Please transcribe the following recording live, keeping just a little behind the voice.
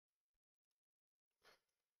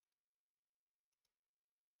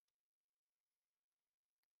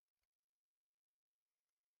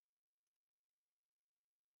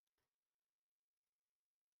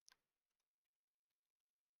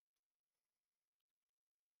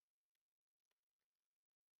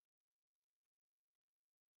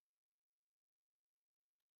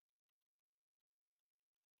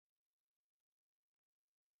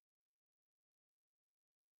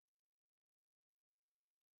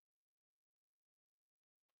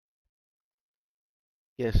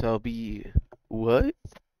Yes, I'll be. What?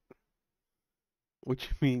 What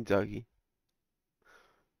you mean, doggy?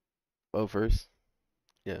 Oh, first?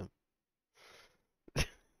 Yeah.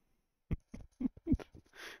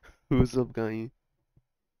 Who's up, Kanye?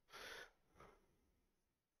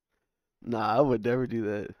 Nah, I would never do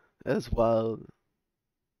that. That's wild.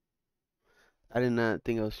 I did not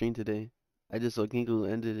think I was stream today. I just saw Kingu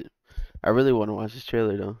ended it. I really want to watch this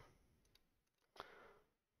trailer though.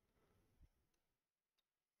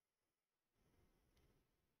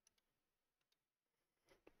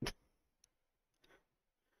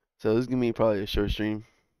 So this is gonna be probably a short stream.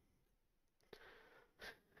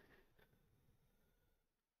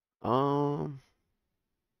 Um,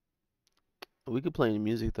 we could play any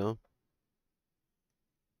music though.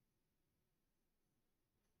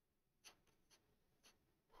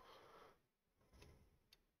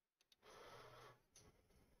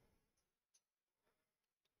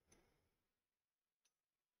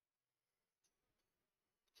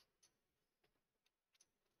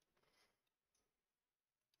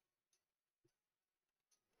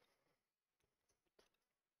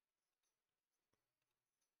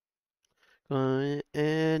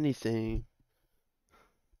 Anything.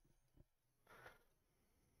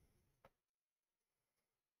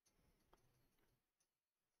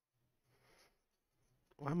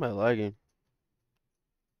 Why am I lagging?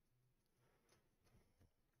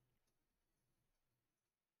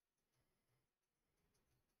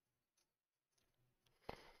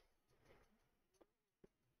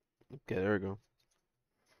 Okay, there we go.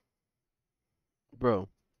 Bro,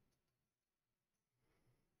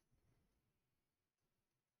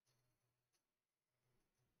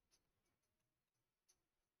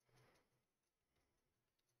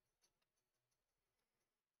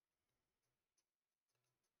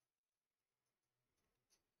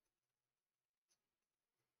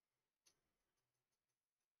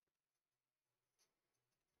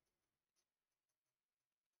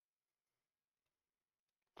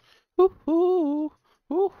 woohoo,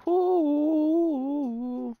 woohoo,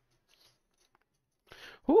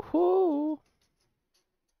 woohoo.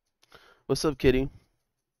 What's up, kitty?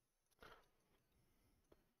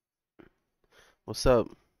 What's up?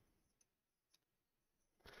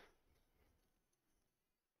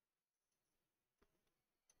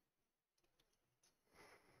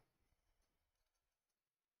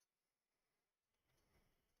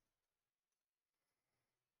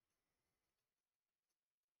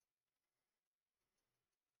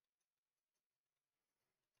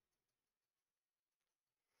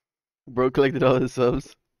 Bro collected all his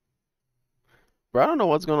subs. Bro, I don't know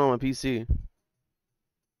what's going on with PC.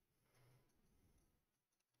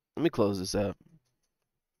 Let me close this app.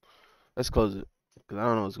 Let's close it. Because I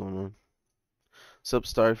don't know what's going on. Sup,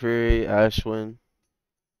 Starfury, Ashwin.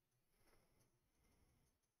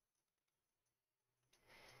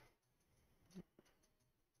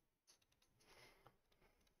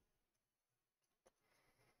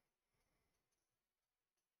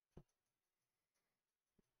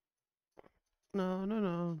 No, no,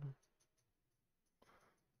 no.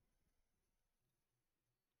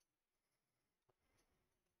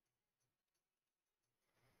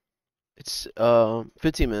 It's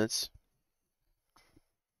 15 minutes.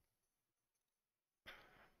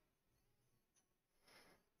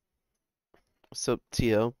 What's up,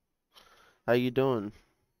 TL? How you doing?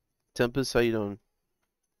 Tempest, how you doing?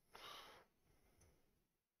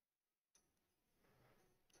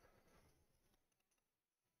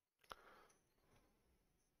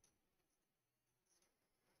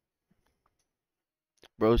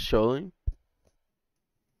 Bro's trolling?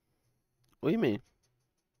 What do you mean?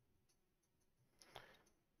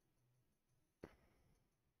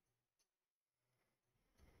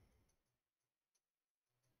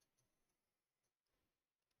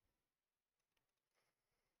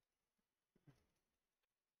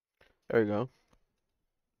 There we go.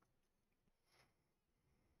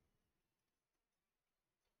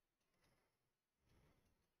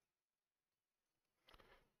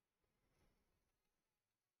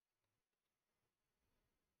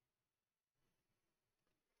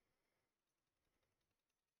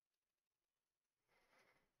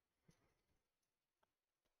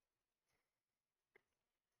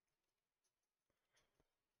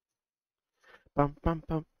 Bum, bum,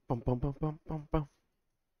 bum, bum, bum, bum, bum, bum, bum.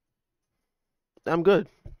 I'm good.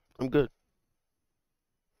 I'm good.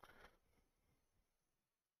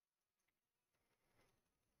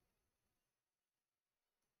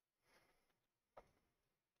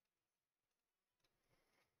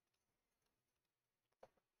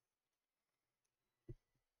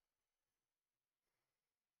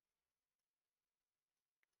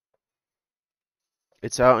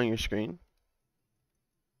 It's out on your screen?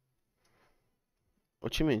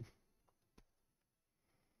 What you mean?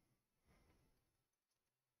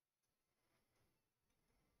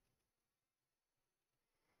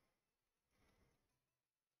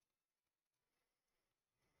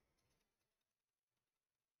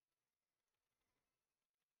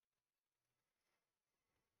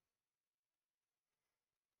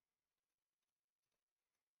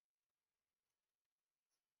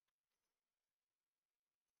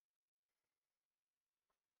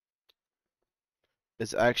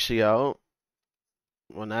 It's actually out.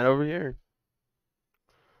 Well, not over here.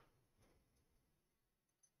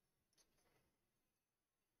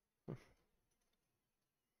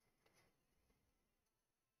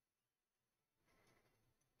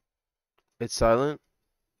 It's silent.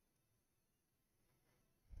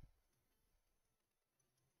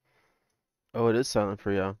 Oh, it is silent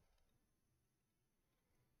for y'all.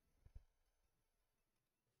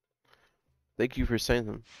 Thank you for saying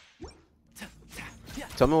them.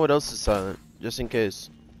 Tell me what else is silent, just in case.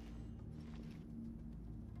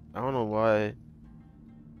 I don't know why.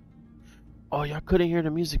 Oh, y'all couldn't hear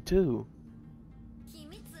the music too.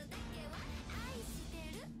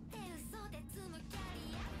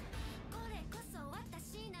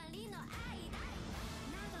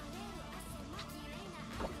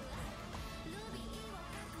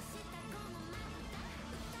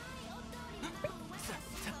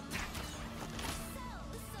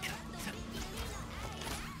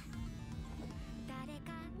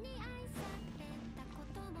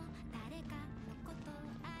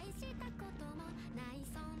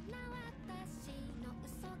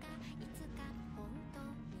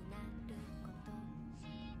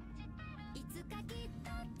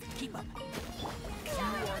 Keep up.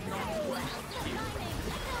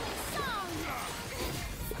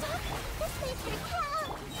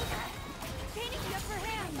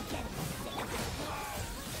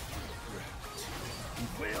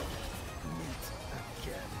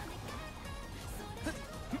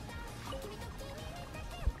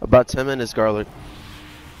 About 10 minutes, garlic.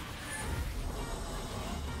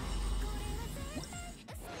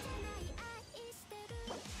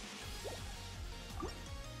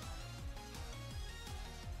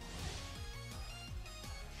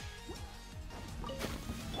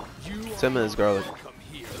 You 10 minutes, garlic.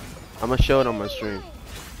 I'm gonna show it on my stream.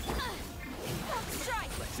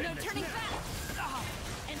 No turning back.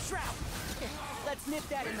 And Shroud. Let's nip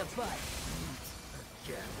that in the bud.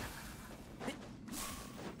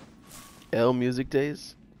 L music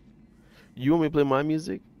days? You want me to play my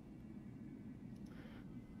music?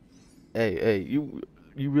 Hey, you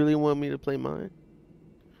really want me to play mine?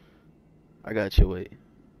 I got you, wait.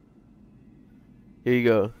 Here you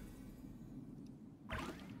go.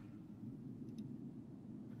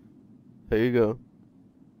 Here you go.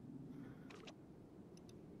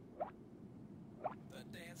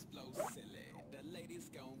 The dance flow silly. The ladies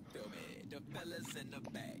gon' feel me. The fellas in the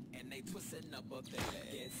back and they twisting up a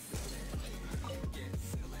belly. Get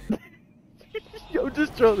silly. Yo,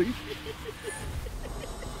 just trolling.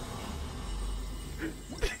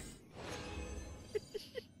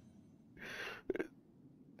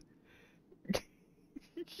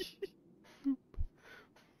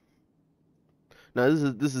 No,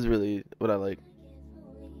 this is really what I like.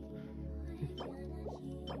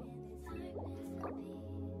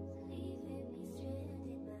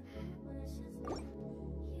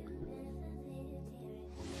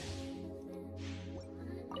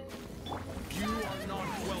 You are not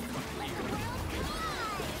welcome here.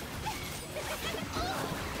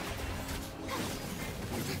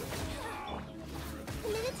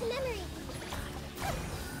 Minute to memory.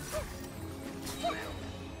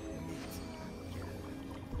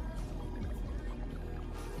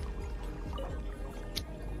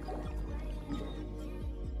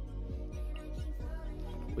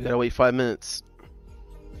 We gotta wait 5 minutes.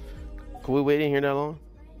 Can we wait in here that long?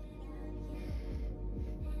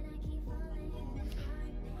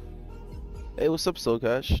 Hey, what's up, Soul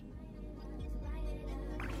Cash?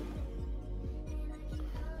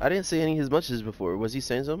 I didn't say any of his munches before. Was he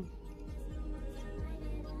saying something?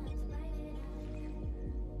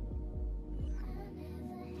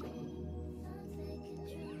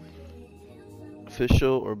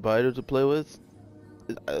 Official or Biter to play with?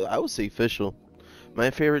 I would say official. My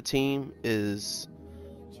favorite team is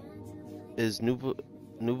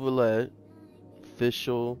Nouvelle,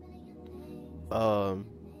 official,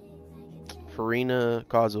 FIREEEEE,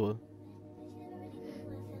 kazuha.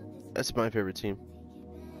 That's my favorite team.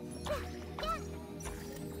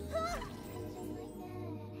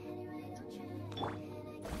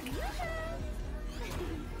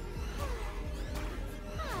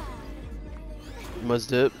 must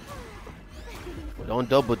dip. But don't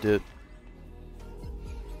double dip.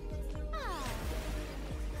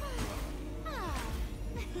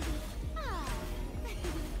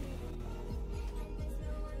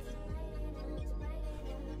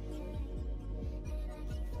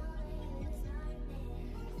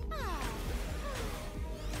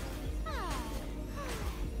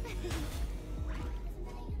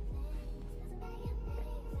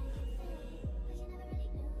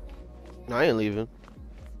 No, I ain't leaving.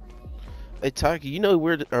 Hey Taki, you know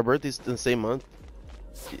our birthday's in the same month?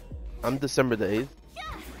 I'm December the 8th.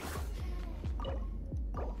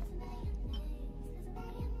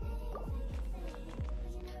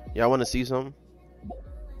 Y'all wanna see something?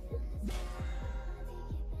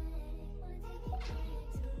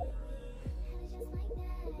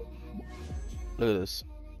 Look at this.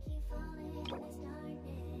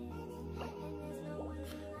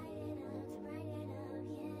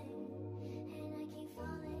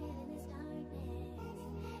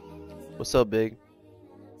 What's up, big?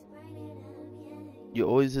 You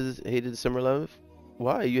always hated December 11th?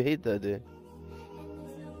 Why? You hate that day?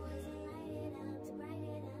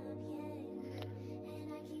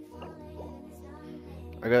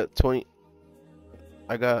 I got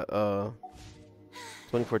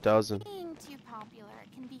 24,000. Being too popular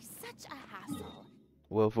can be such a hassle.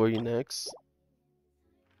 Well, for you next.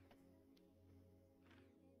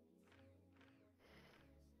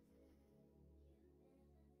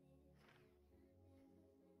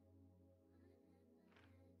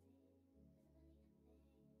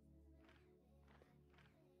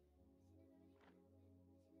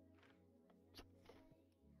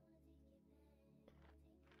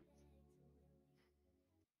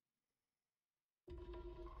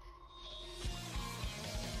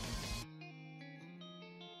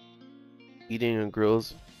 Eating and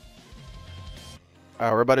grills.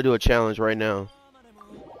 Alright, we're about to do a challenge right now.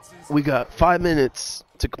 We got 5 minutes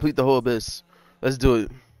to complete the whole abyss. Let's do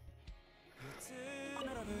it.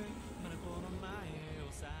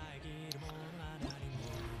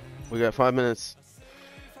 We got 5 minutes.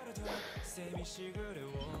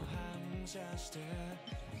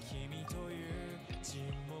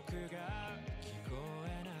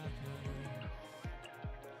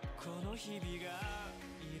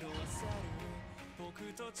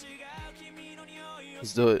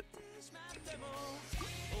 Let's do it.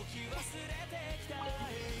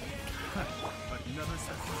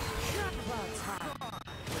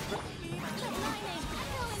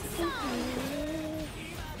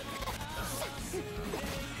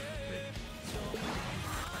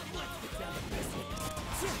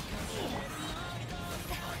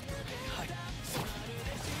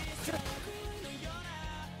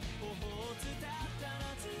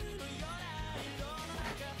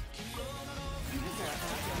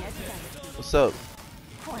 What's up?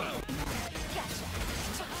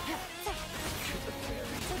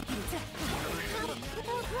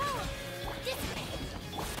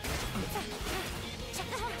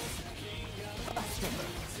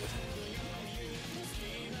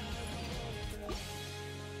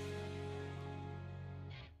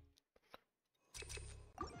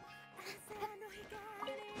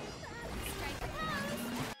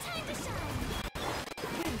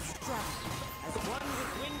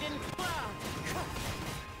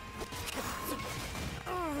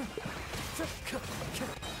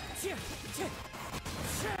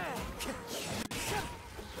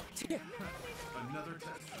 Another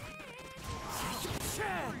test.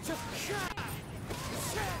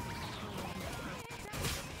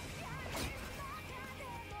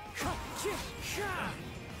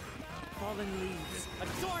 Fallen leaves,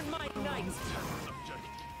 adorn my night.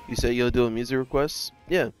 You said you'll do a music request?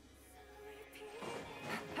 Yeah.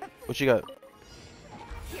 What you got?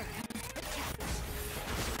 Here.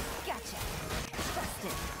 Gotcha.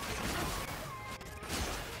 Busted.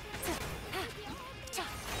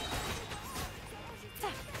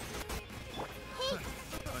 Hey,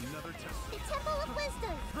 Another test. the Temple of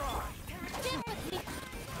Wisdom. Stand with me.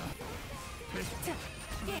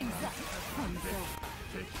 Game's up.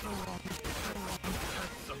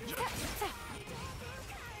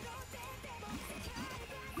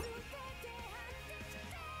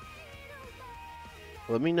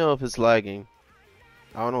 Let me know if it's lagging.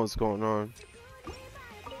 I don't know what's going on.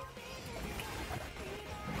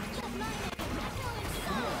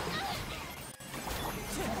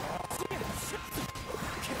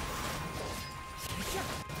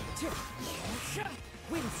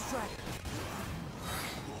 Wind strike.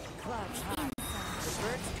 Clouds high. The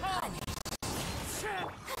birds come.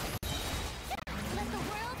 Let the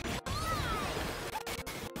world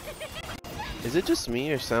Is it just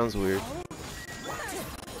me or sounds weird?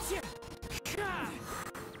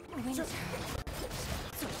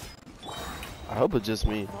 hope it's just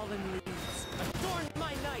me. Fallen leaves, adorn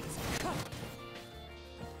my night.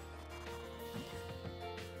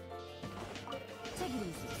 Take it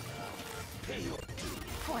easy.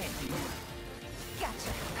 Quietly.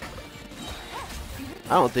 Gotcha.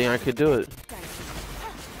 I don't think I could do it.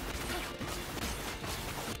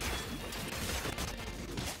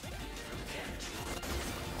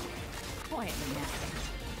 Quietly now.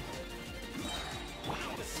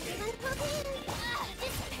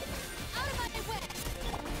 Out of my way.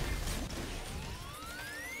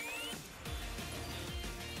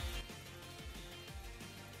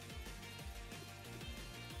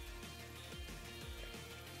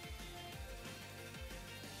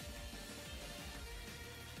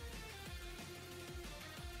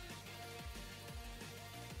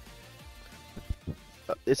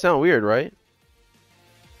 It sounds weird, right?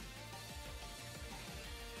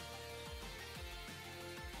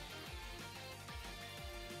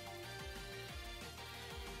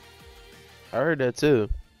 I heard that too.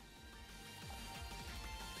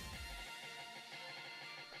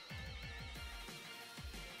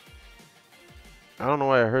 I don't know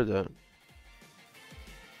why I heard that.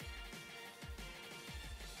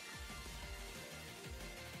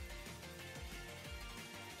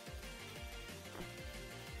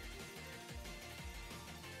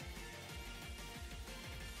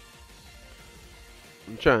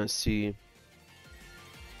 I'm trying to see.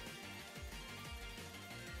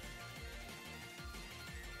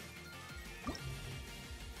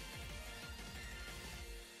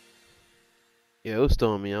 Yeah, it was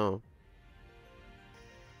throwing me off.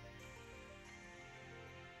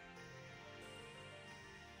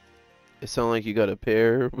 It sounded like you got a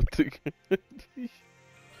pair with the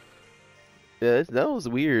yeah, that was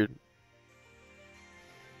weird.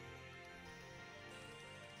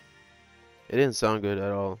 It didn't sound good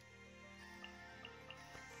at all.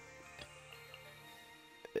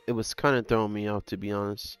 It was kind of throwing me off, to be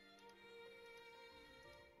honest.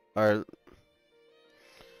 Alright.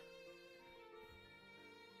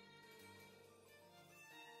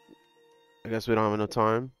 I guess we don't have enough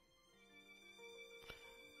time.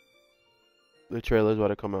 The trailer's about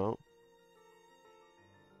to come out.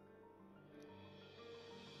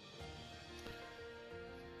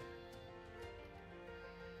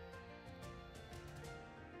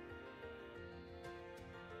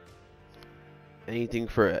 Anything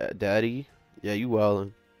for daddy? Yeah, you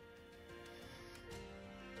wildin'.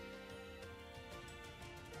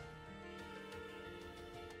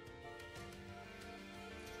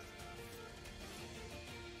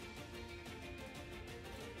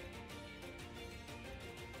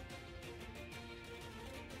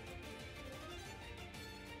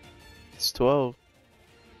 It's 12.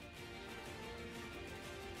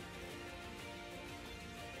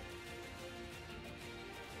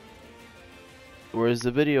 Where's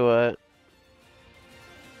the video at?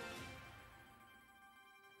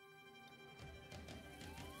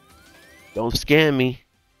 Don't scam me.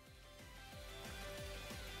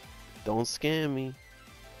 Don't scam me.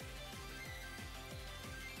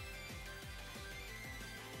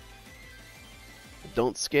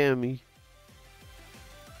 Don't scam me.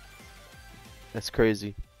 That's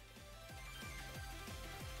crazy.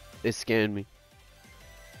 They scammed me.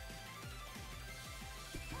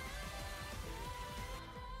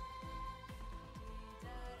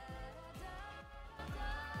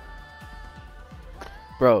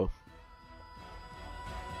 Bro.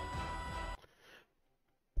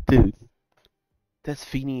 Dude. That's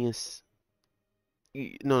Phineas.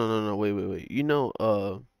 No, wait. You know,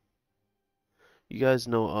 you guys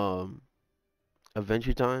know,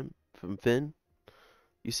 Adventure Time from Finn?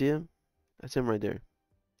 You see him? That's him right there.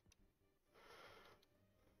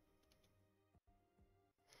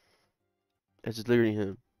 That's literally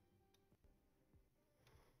him.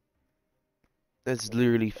 That's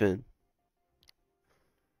literally Finn.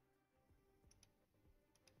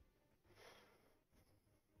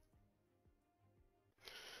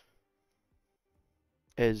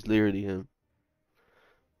 It's literally him.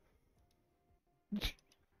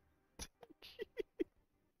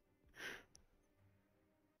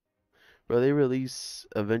 Bro, they release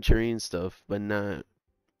Aventurine stuff, but not.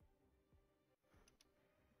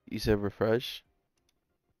 You said refresh?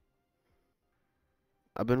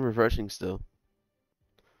 I've been refreshing still.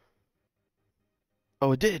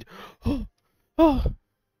 Oh, it did! Oh!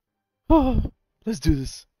 Oh! Let's do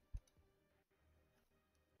this.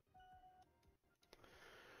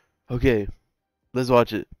 Okay, let's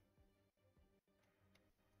watch it.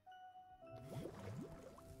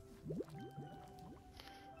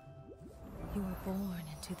 You were born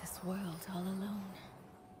into this world all alone.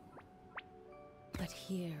 But But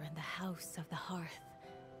here in the house of the hearth,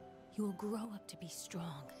 you will grow up to be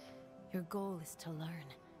strong. Your goal is to learn,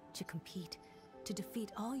 to compete, to defeat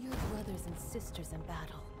all your brothers and sisters in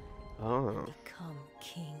battle, and become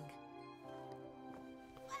king.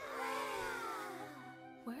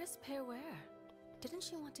 Where's Perware? Didn't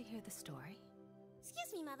she want to hear the story?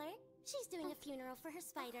 Excuse me, Mother. She's doing a funeral for her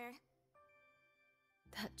spider.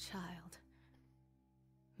 That child.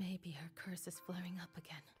 Maybe her curse is flaring up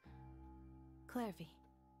again. Clairvy,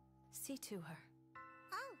 see to her.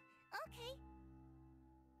 Oh, okay.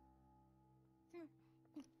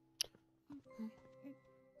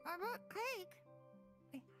 I want cake.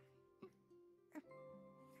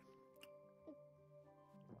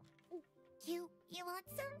 You want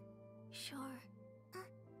some? Sure.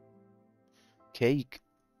 Cake.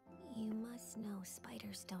 You must know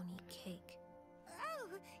spiders don't eat cake.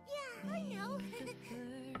 Oh, yeah, I know.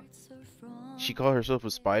 She called herself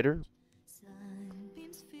a spider?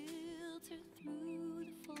 Sunbeams filter through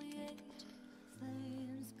the foliage.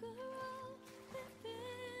 Flames grow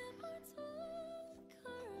within hearts of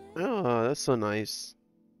courage. Oh, that's so nice.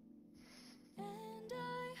 And I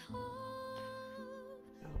hope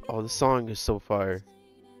Oh, the song is so fire.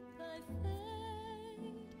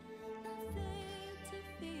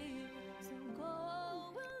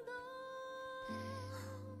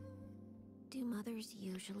 Do mothers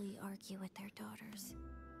usually argue with their daughters?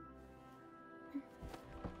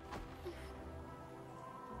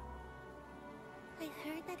 I've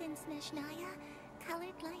heard that in Snezhnaya,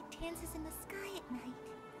 colored light dances in the sky at night.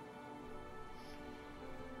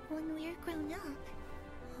 When we're grown up,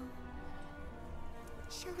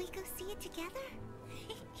 shall we go see it together?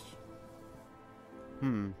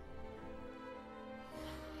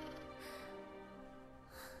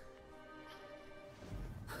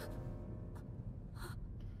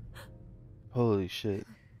 Holy shit.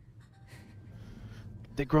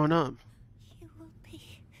 They're grown up. You will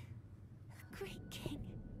be a great king.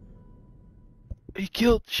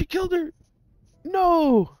 She killed her.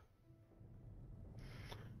 No.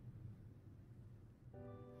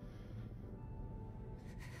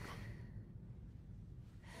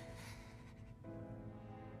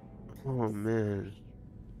 Oh man.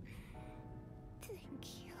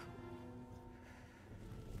 Thank you.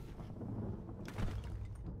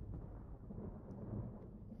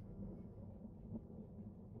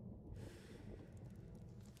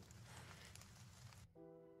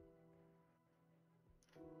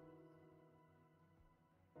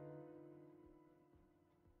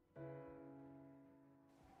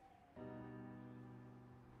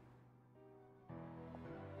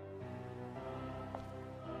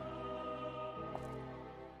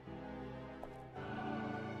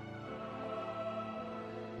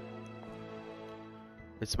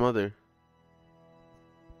 It's mother.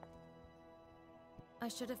 I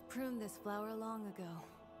should have pruned this flower long ago.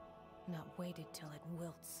 Not waited till it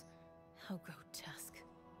wilts. How grotesque.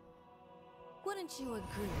 Wouldn't you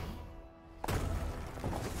agree?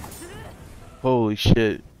 Holy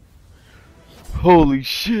shit. Holy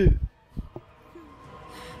shit.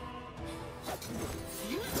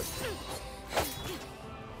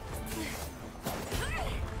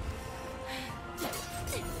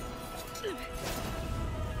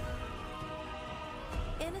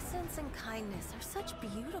 Innocence and kindness are such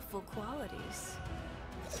beautiful qualities.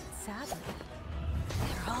 Sadly,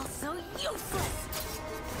 they're all so useless!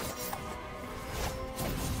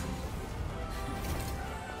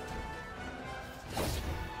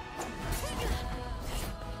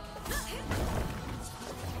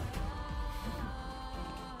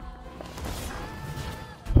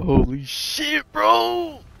 Holy shit,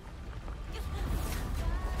 bro!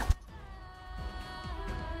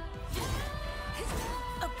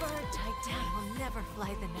 A bird tied down will never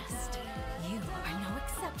fly the nest. You are no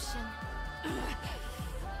exception.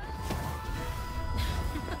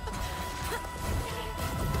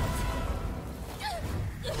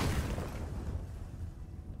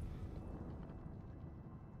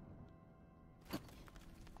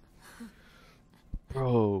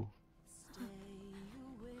 Bro. Stay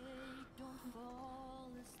awake, don't fall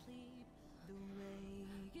asleep. The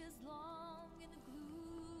way is long and the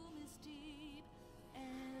gloom is deep.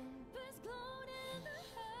 Embers glowed in the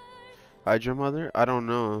heart. Hydra mother? I don't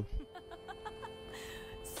know.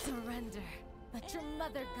 Surrender. Let your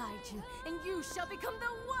mother guide you, and you shall become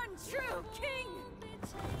the one true king.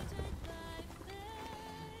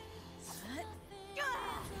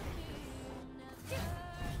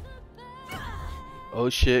 Oh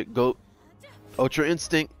shit, go. Ultra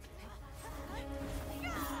Instinct.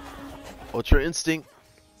 Ultra Instinct.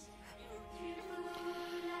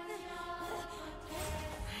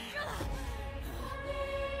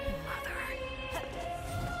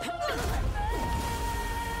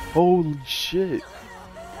 Holy shit.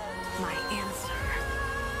 My answer.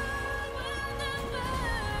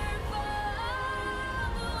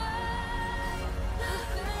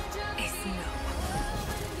 Is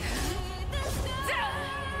no.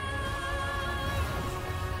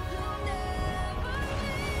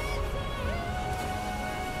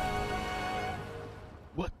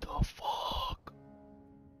 What the fuck?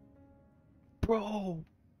 Bro.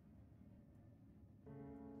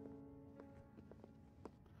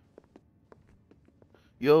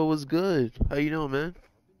 Yo, what's good? How you doing, man?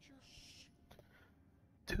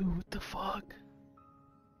 Dude, what the fuck?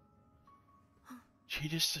 She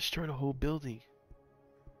just destroyed a whole building.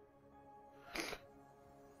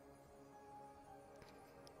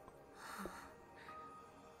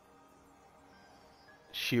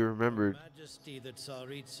 She remembered. Your Majesty, the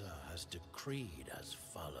Tsaritsa has decreed as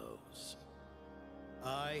follows.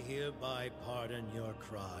 I hereby pardon your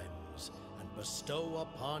crimes and bestow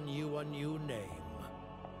upon you a new name.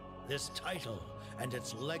 This title and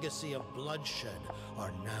its legacy of bloodshed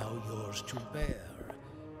are now yours to bear.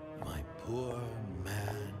 My poor,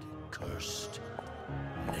 mad, cursed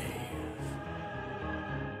knave.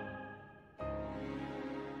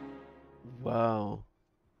 Wow.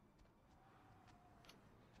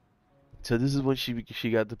 So this is when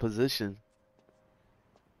she got the position.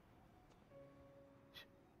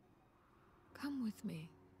 Come with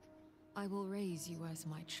me. I will raise you as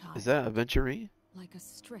my child. Is that Aventurine? Like a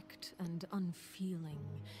strict and unfeeling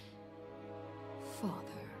father.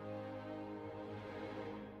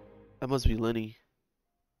 That must be Lenny.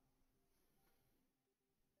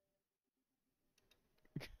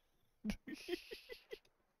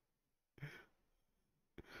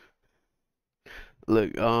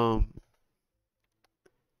 Look,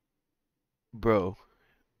 bro,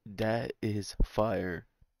 that is fire.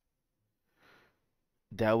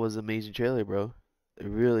 That was an amazing trailer, bro.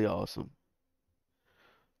 Really awesome.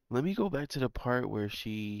 Let me go back to the part where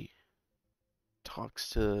she talks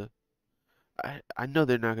to. I know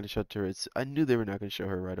they're not gonna show turrets. I knew they were not gonna show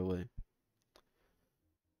her right away.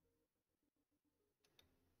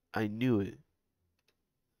 I knew it.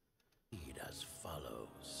 As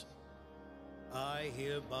follows. I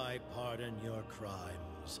hereby pardon your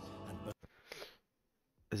crimes and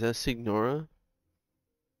Is that Signora?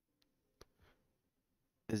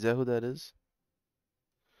 Is that who that is?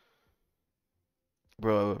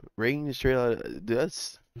 Bro, rating this trailer,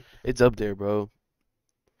 it's up there, bro.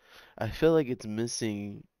 I feel like it's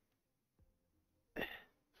missing.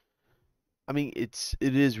 I mean, it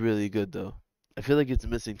is really good though. I feel like it's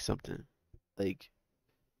missing something. Like,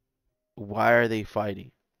 why are they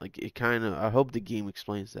fighting? Like, it kind of. I hope the game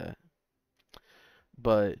explains that.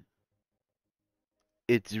 But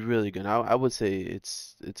it's really good. I would say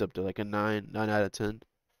it's up to like a 9 out of 10.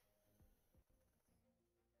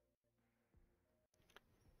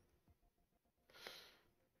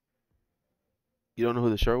 You don't know who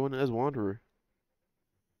the short one is? Wanderer.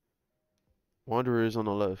 Wanderer is on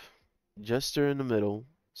the left. Jester in the middle.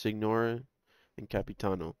 Signora and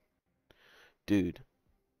Capitano. Dude,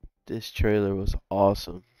 this trailer was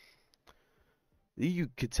awesome. You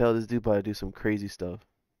could tell this dude about to do some crazy stuff.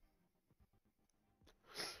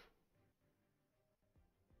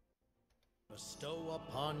 bestow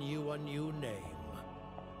upon you a new name.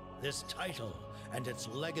 This title and its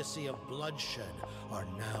legacy of bloodshed are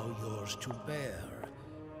now yours to bear.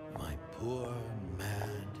 My poor,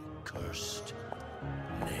 mad, cursed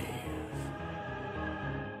knave.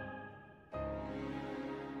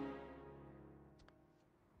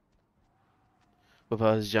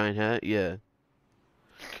 Without his giant hat, yeah.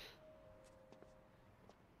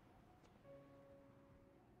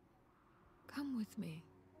 Come with me.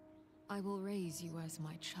 I will raise you as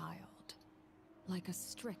my child, like a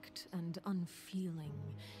strict and unfeeling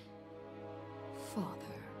father.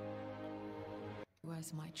 You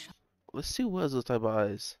as my child. Let's see who has those type of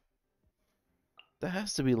eyes. That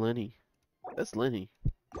has to be Lenny. That's Lenny.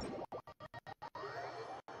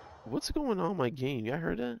 What's going on in my game? Y'all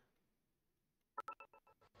heard that?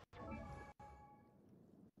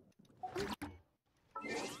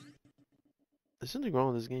 There's something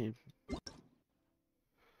wrong with this game.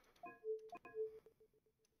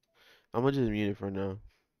 I'm gonna just mute it for now.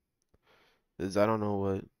 Cause I don't know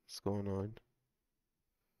what's going on.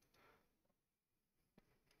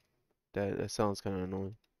 That sounds kind of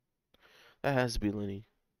annoying. That has to be Lenny.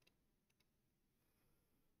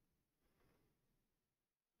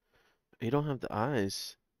 You don't have the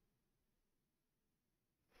eyes.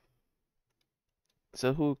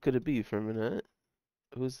 So who could it be? Ferminette?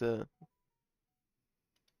 Who's the...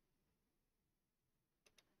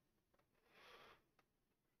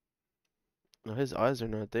 No, his eyes are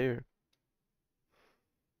not there.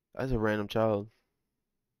 That's a random child.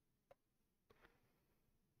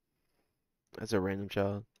 That's a random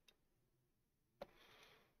child.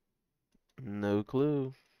 No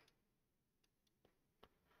clue.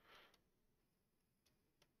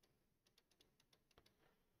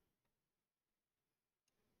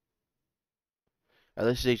 At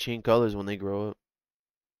least they change colors when they grow up.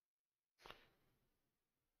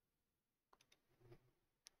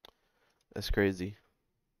 That's crazy.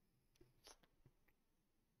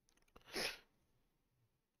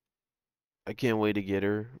 I can't wait to get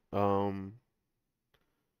her. Oh,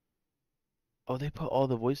 they put all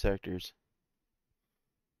the voice actors.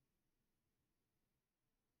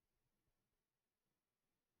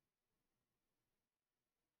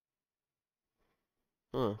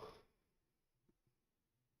 Huh.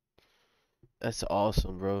 That's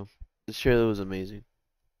awesome, bro. This trailer was amazing.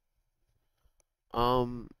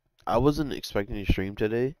 Um, I wasn't expecting to stream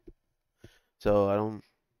today, so I don't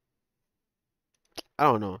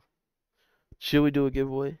know. Should we do a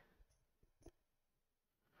giveaway?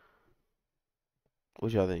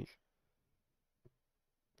 What y'all think?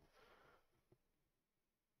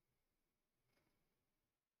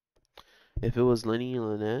 If it was Lenny and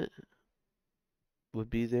Lynette would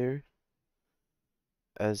be there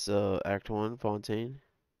as Act 1 Fontaine.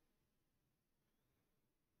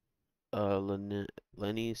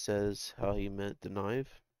 Lenny says how he met the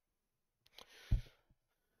knife.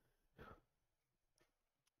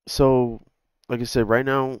 So, like I said, right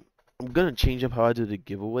now I'm gonna change up how I do the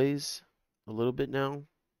giveaways a little bit now.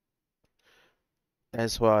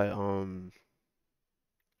 That's why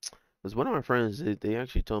because one of my friends they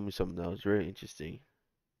actually told me something that was very interesting.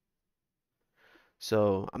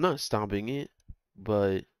 So I'm not stopping it,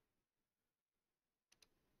 but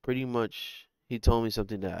pretty much he told me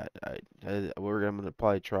something that I'm gonna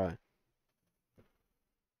probably try.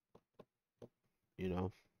 You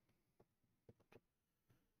know,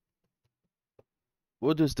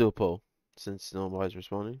 we'll just do a poll since nobody's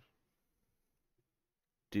responding.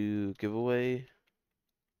 Do giveaway?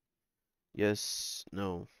 Yes,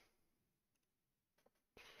 no.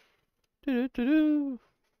 Do.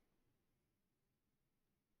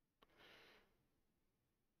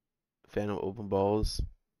 Phantom open balls.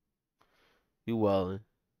 You wildin'.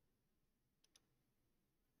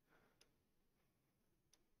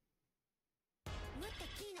 無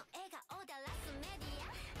敵の笑顔だラスメディア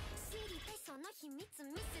知りたいその秘密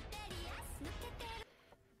ミステリアス抜けてる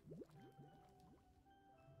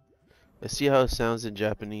Let's see how it sounds in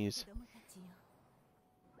Japanese. 子供たちよ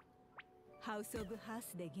ハウス・オブ・ハー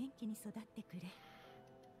スで元気に育ってくれ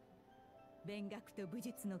勉学と武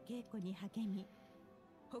術の稽古に励み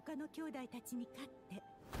他の兄弟たちに勝って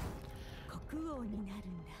国王になる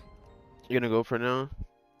んだ You're gonna go for now?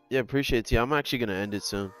 Yeah, appreciate it. I'm actually gonna end it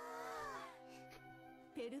soon.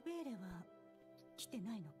 ペルベーレは来て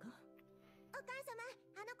ないのかお母様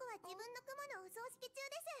あの子は自分の雲のお葬式中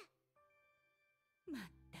ですまっ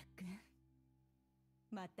たく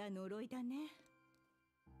また呪いだね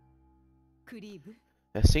クリーブ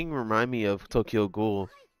That scene remind me of Tokyo Ghoul, わ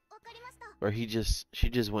かりました where she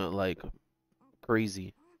just went like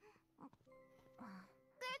crazy.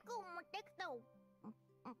 ケーキを持ってきた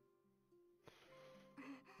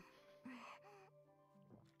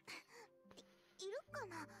いるか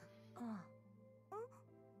な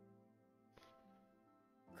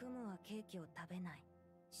クモはケーキを食べない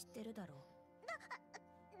知ってるだろう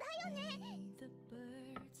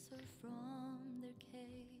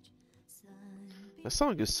That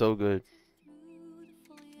song is so good.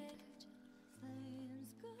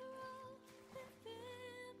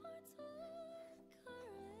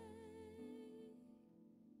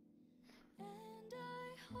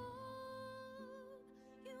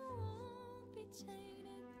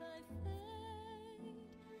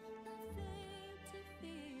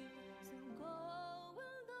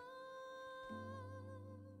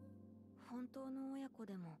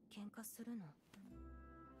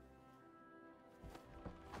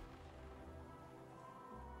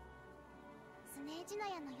ジノ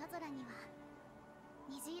ヤの夜空には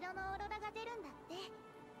虹色のオーロラが出るんだって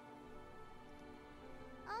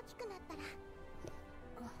大きくなったら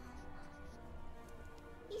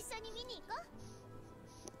一緒に見に行こう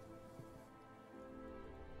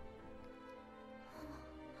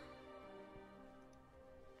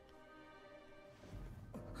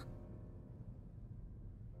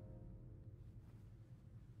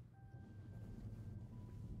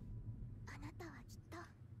あなたはきっと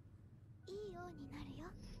いい王になるよ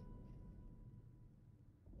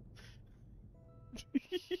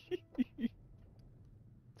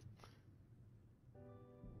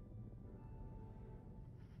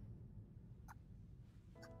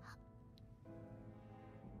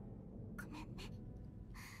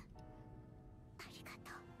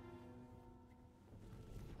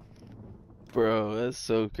Bro, that's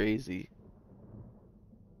so crazy.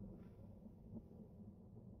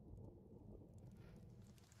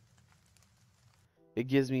 It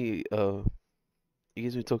gives me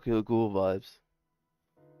Tokyo Ghoul vibes.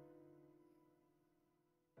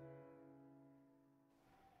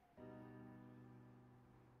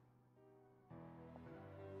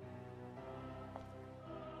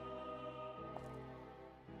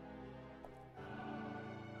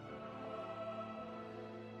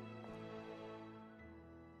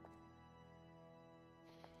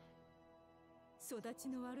 育ち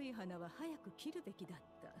の悪い花は早く切るべきだっ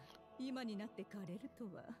た。今になって枯れると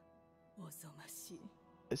はおぞましい。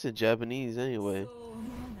 It's in Japanese anyway. そう思わ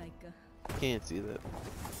ないか。 Can't see that.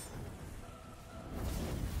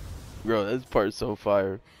 Bro, this part's so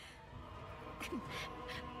fire.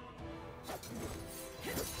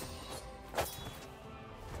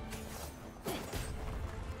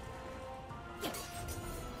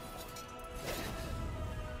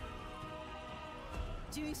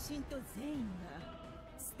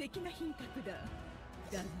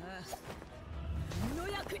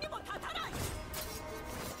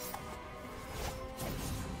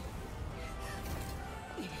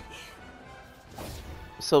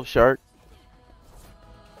 What's up, Shark?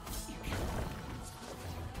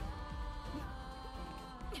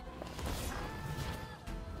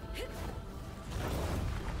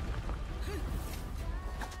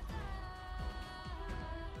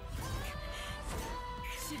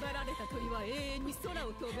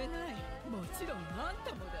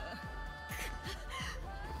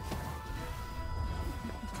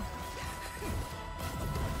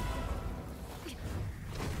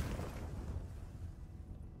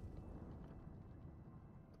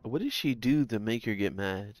 What did she do to make her get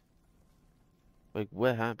mad? Like,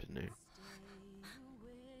 what happened there?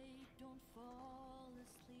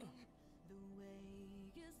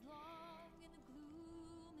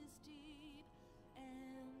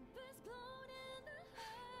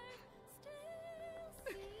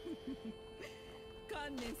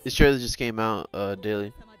 This trailer just came out,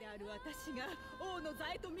 daily.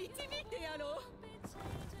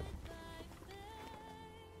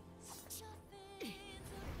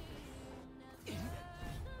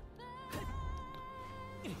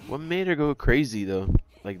 What made her go crazy though,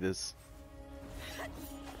 like this?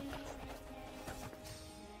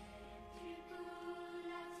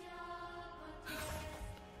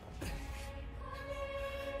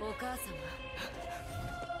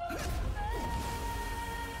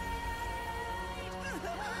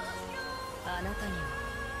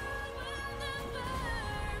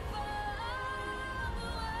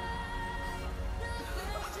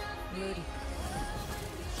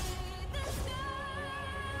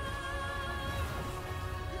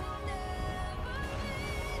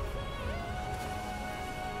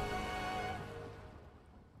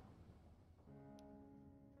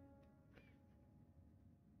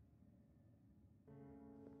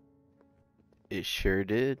 It sure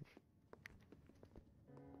did.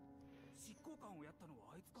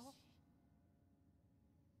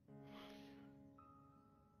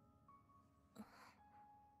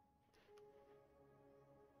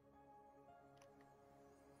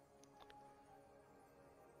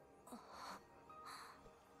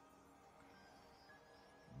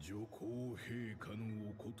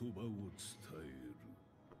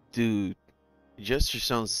 Dude, gesture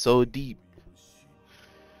sounds so deep.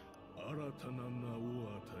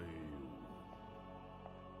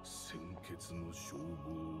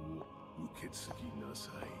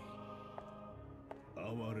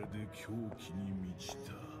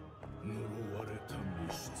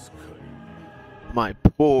 My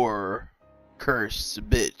poor cursed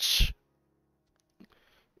bitch.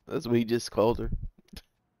 That's what he just called her.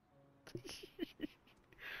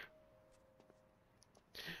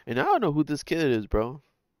 And I don't know who this kid is, bro.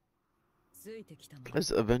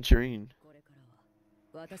 That's Aventurine.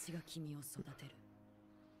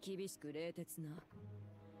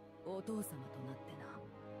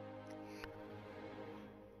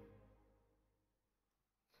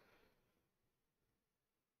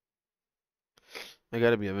 I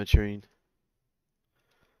gotta be Aventurine.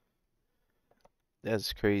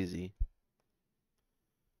 That's crazy.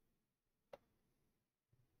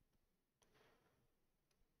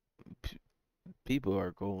 People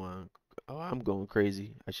are going. Oh, I'm going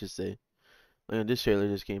crazy, I should say. Man, this trailer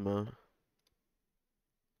just came out.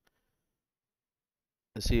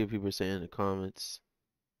 Let's see what people are saying in the comments.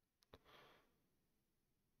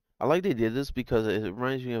 I like they did this because it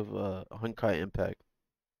reminds me of Honkai Impact.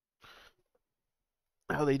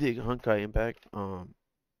 How they did Honkai Impact.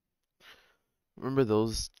 Remember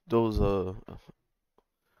those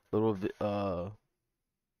little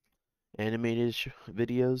animated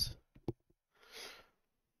videos.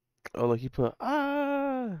 Oh, look, he put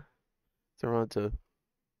Toronto.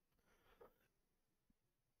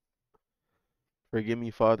 Forgive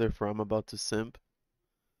me, Father, for I'm about to simp.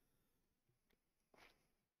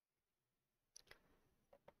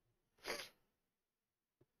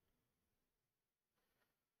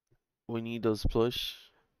 We need those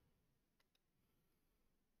plush.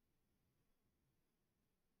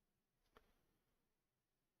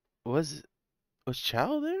 Was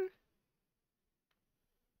Chow there?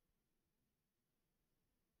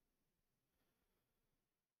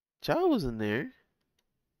 Chow wasn't there.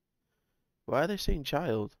 Why are they saying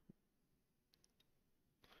child?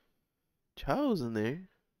 Chow wasn't there.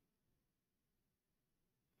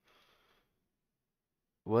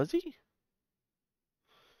 Was he?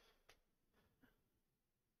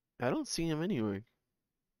 I don't see him anywhere.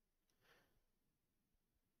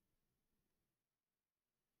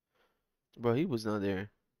 Bro, he was not there.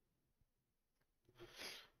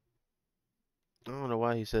 I don't know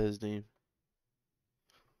why he said his name.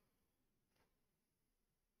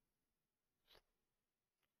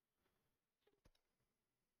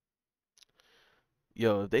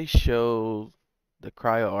 Yo, if they show the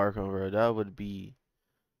cryo archon, bro, that would be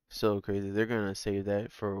so crazy. They're gonna save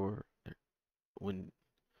that for when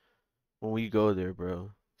when we go there,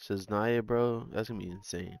 bro. Says Naya, bro, that's gonna be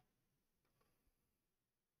insane.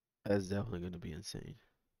 That's definitely gonna be insane.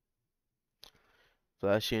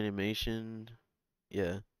 Flashy animation,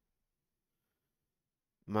 yeah.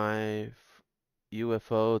 My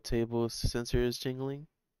UFO table sensor is jingling.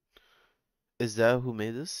 Is that who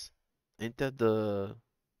made this? Ain't that the?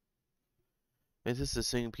 Ain't this the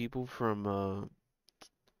same people from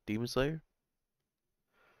Demon Slayer?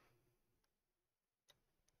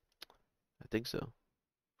 I think so.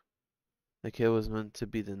 The kid was meant to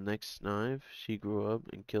be the next knife. She grew up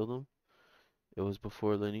and killed him. It was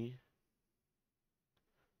before Lenny.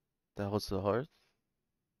 That was the heart.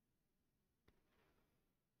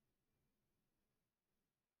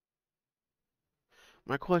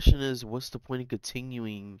 My question is, what's the point of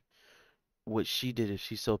continuing what she did if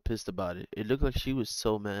she's so pissed about it? It looked like she was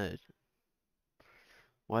so mad.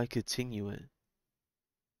 Why continue it?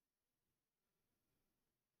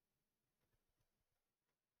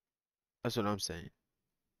 That's what I'm saying.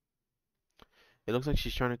 It looks like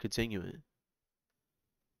she's trying to continue it.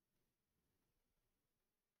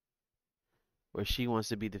 Where she wants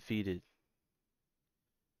to be defeated.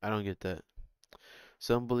 I don't get that.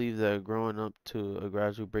 Some believe that growing up to a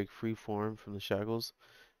gradual break free form from the shackles,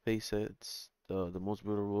 fate sets the most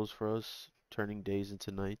brutal rules for us, turning days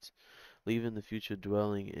into nights, leaving the future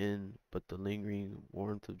dwelling in but the lingering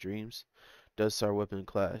warmth of dreams. Does our weapon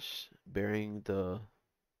clash, bearing the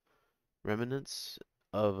remnants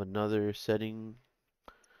of another setting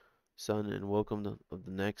sun and welcome of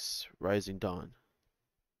the next rising dawn.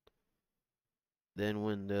 Then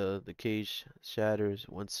when the cage shatters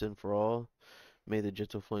once and for all, may the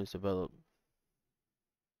gentle flames develop.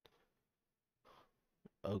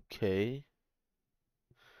 Okay,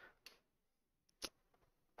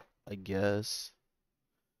 I guess.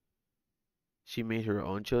 She made her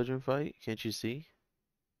own children fight? Can't you see?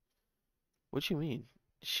 What you mean?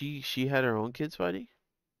 She had her own kids fighting?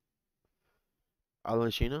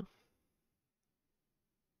 Alreechino?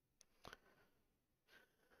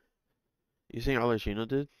 You saying Alreechino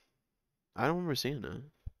did? I don't remember seeing that.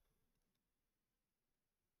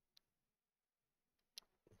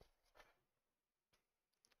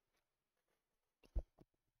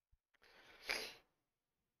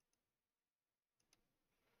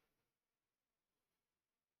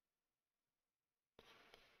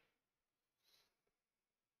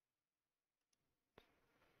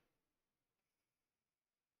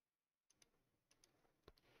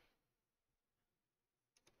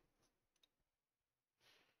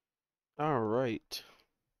 Alright.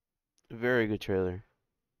 Very good trailer.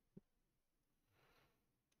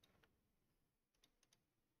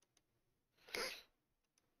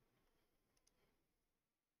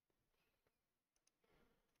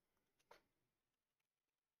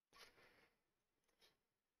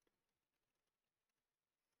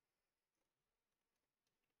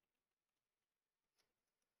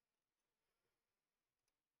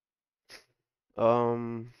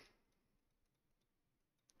 Um,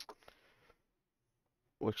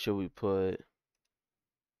 what should we put?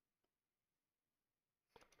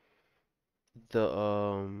 The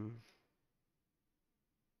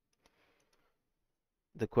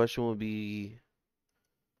the question will be,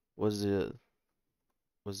 was it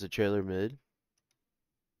was the trailer mid?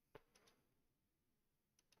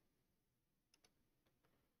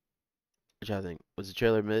 Which I think was the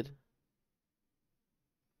trailer mid.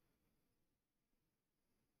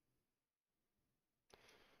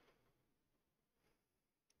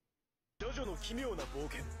 ジョジョの奇妙な冒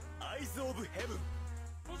険アイズ・オブ・ヘブン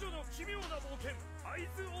ジョジョの奇妙な冒険アイ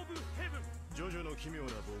ズ・オブ・ヘブンジョジョの奇妙な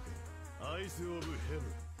冒険アイズ・オブ・ヘブン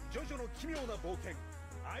ジョジョの奇妙な冒険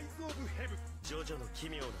アイズ・オブ・ヘブンジョジョの奇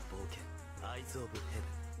妙な冒険アイズ・オブ・ヘブン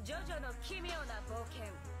ジョジョの奇妙な冒険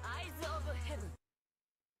アイズ・オブ・ヘブン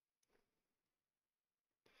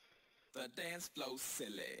The dance flow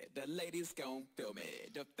silly, the ladies gon' feel me,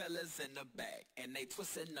 the fellas in the back, and they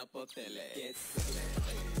twisting up a filly. Get silly.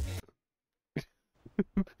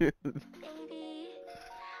 Baby,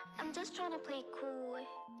 I'm just trying to play cool,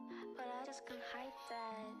 but I just can't hide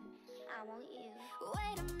that I want you.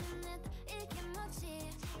 Wait a minute, 이게 뭐지?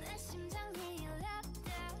 내 심장이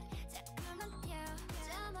랍다. 잠깐만요, 저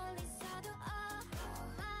멀리서도 oh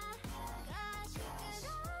my gosh,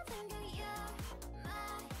 그런 생각이야.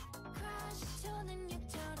 My crush, 저는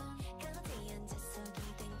얘처럼 그렇게 앉아서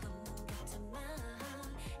기댄 것만 같지만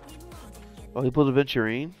네 모든 게 Oh, he pulled a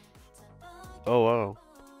Venturine? Oh, wow.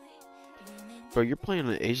 Bro, you're playing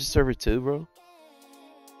on an Asia server too, bro?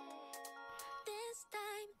 This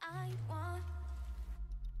time I want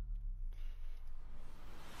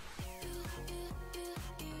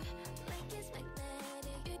like it's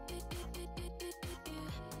magnetic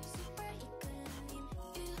super equilibrium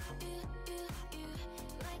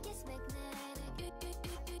like it's magnetic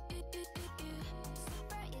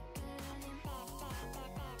super equilibrium.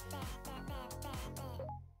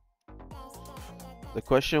 The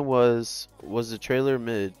question was the trailer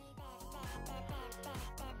mid?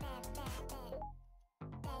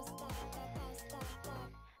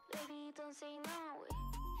 Baby, don't say no.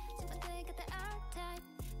 생각해 그때 our type.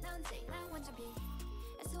 나 언제나 완전 비.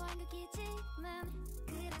 애소한 극이지만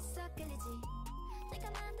그래서 끌리지. 내가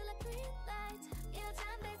만들어 green light.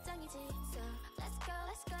 여잔 배짱이지. So let's go,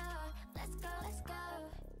 let's go, let's go, let's go.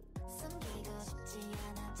 숨기고 싶지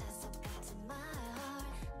않아 자석 같은 my heart.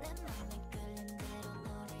 내 맘에 끌린 대로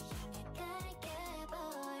너를 향해 갈게,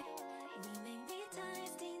 boy. We make me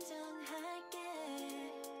times 인정할게.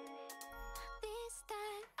 This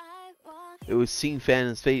time I want. It was seen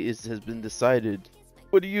Fan's fate has been decided.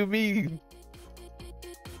 What do you mean?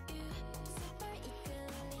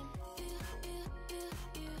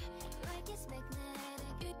 Like it's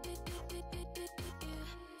magnetic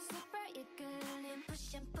super equilibrium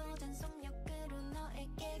push and pull 전속력으로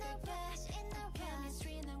너에게 갈게 in the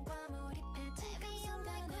chemistry 난과 몰입해 TV on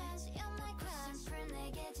my crush on my crush simple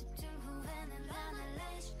내게 집중 후회는 안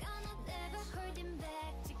할래 시간은 never holding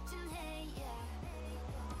back 직진해 yeah.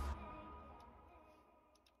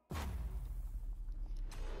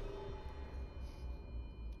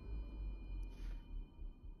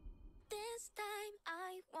 This time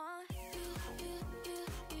I want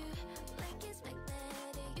like it's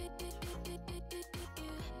magnetic.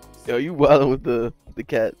 Yo, you wildin' with the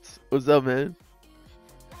cats. What's up, man?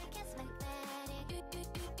 Like it's magnetic.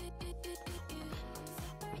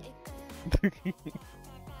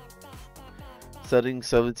 Setting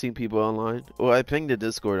 17 people online. Well, I pinged the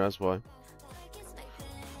Discord, that's why. Like it's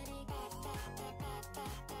magnetic.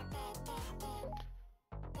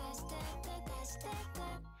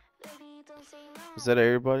 Baby, don't say no. Is that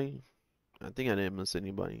everybody? I think I didn't miss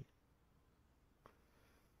anybody.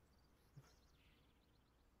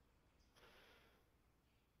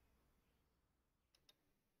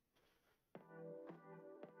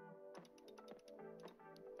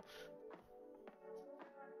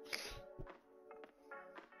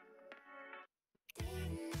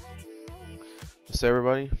 What's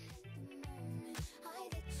everybody? I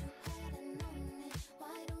bet you hadn't known it.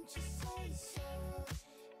 Why don't you say so?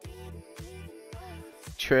 Didn't even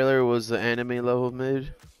notice. Trailer was the anime level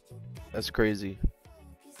mid. That's crazy.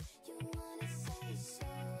 You wanna say so?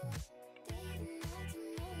 Didn't have to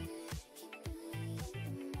know it. Keeping me in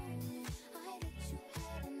the moment. I bet you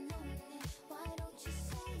hadn't known it. Why don't you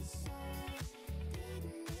say so?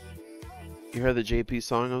 Didn't even notice. You heard the JP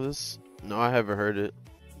song of this? No, I haven't heard it.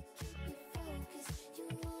 You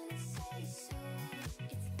wanna say so?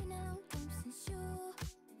 It's been a long time since you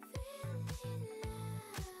feeling like.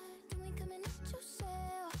 Do we come and let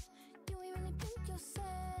yourself? Do we really think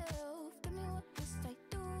yourself? Tell me what must I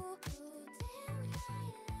do?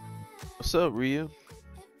 What's up, Ryu?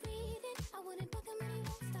 I wouldn't fuck him and he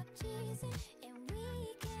won't stop chasing. And we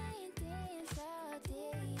can dance all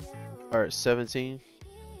day. Alright, 17. If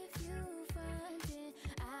you find it,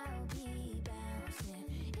 I'll be bouncing.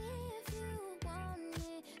 If you want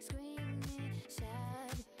it, scream it,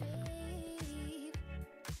 shout it, babe.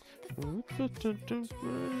 Before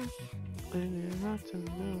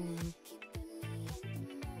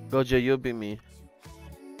Go Jay, you'll be me.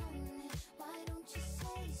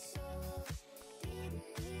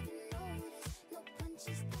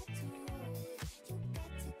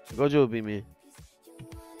 Gojo will be me.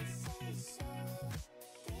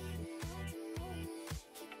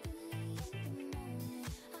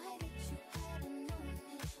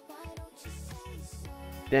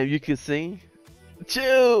 Damn, you can sing?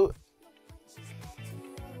 Chill!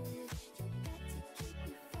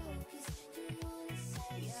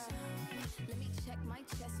 Let me check my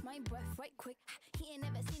chest, my breath right quick. He ain't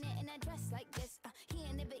never seen it in a dress like this. He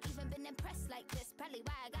ain't never even been impressed like this. Probably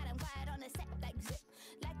why I got him quiet on the set like zip.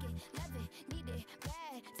 Like it, love it, need it,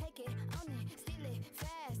 bad. Take it, own it, steal it,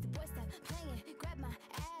 fast. The boy stop playing, grab my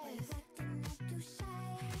ass.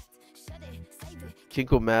 Shut it, save it.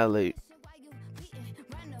 Kinko mad late.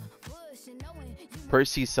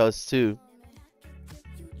 Percy sus too.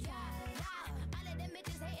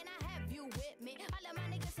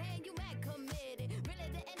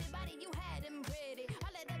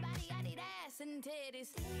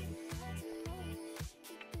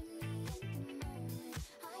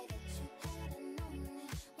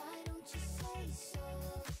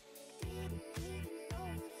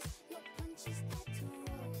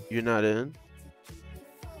 You're not in?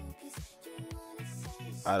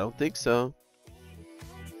 I don't think so.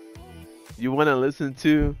 You want to listen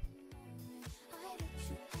to?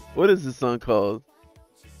 What is this song called?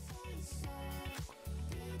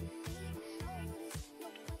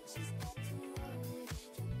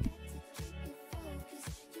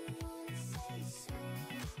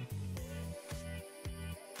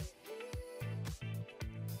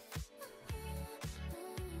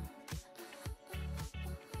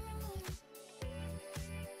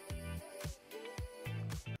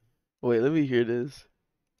 Wait, let me hear this.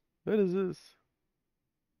 What is this?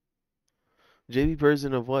 JB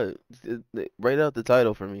version of what? Write out the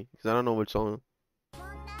title for me, because I don't know which song.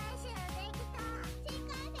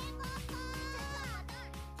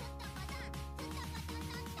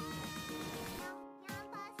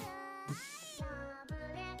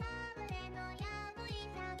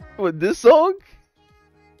 What, this song?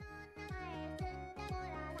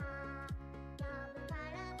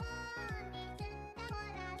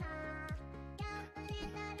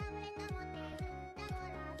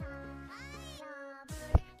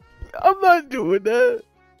 I'm not doing that.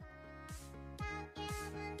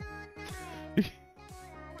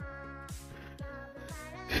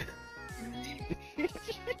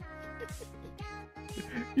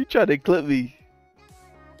 You trying to clip me?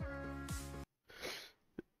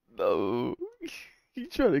 No. You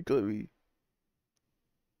trying to clip me?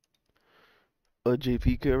 A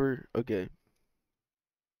JP cover? Okay.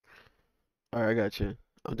 Alright, I got you.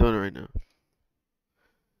 I'm doing it right now.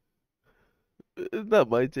 It's not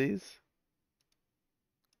my taste.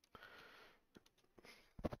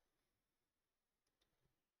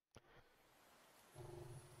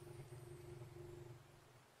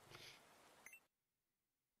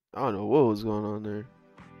 I don't know what was going on there.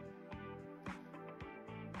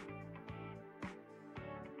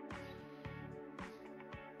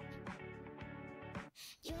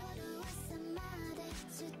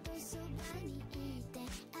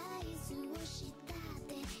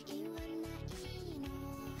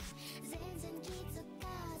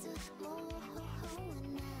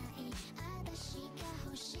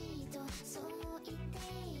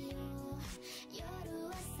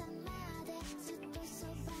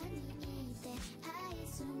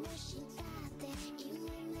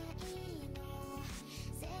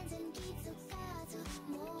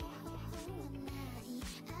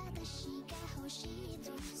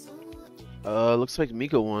 Looks like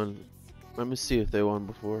Mika won. Let me see if they won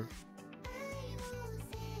before.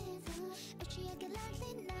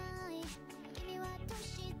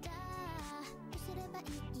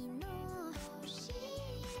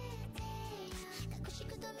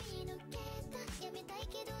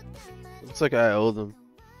 Looks like I owe them.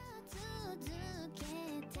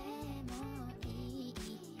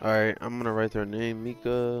 Alright, I'm gonna write their name.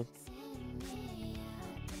 Mika.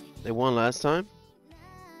 They won last time?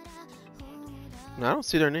 No, I don't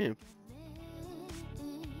see their name.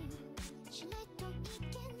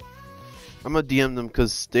 I'm gonna DM them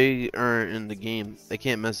because they aren't in the game. They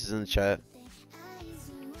can't message in the chat.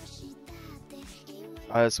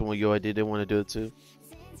 I asked them what yo I did. They want to do it too.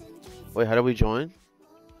 Wait, how do we join?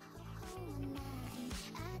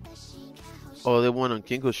 Oh, they won on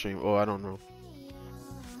Kinko stream. Oh, I don't know.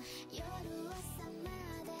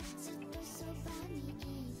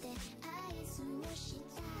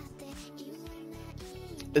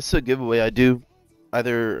 It's a giveaway. I do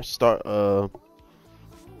either start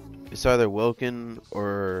It's either Welkin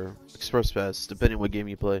or Express Pass, depending what game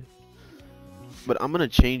you play. But I'm gonna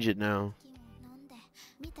change it now.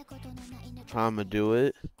 How I'm gonna do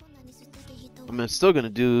it? I'm still gonna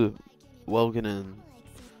do Welkin and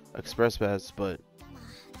Express Pass, but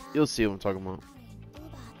you'll see what I'm talking about.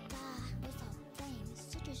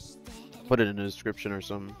 Put it in the description or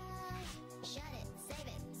something.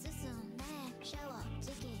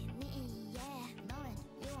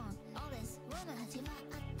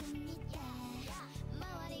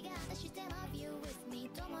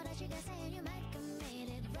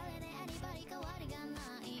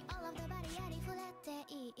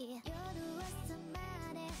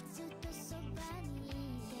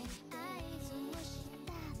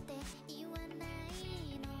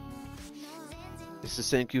 It's the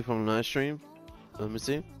same cue from last stream. Let me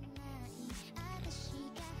see.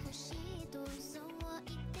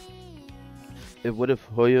 What if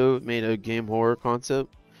miHoYo made a game horror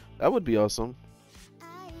concept? That would be awesome.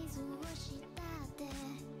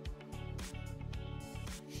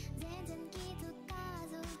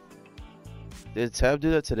 Did Tab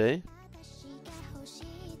do that today?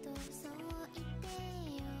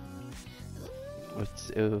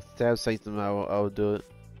 If Tab says something, I will do it.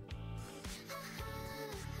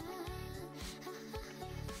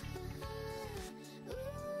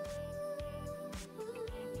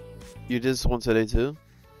 You did this one today too?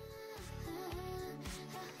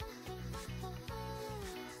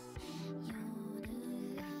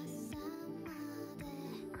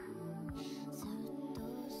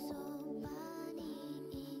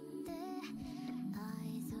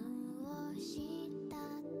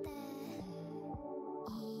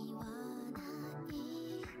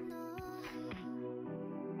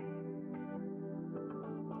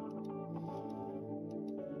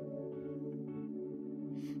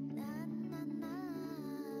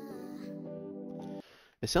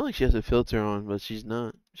 It sounds like she has a filter on, but she's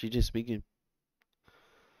not. She's just speaking.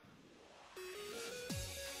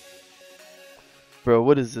 Bro,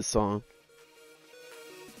 what is this song?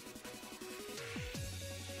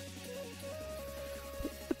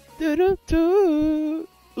 Let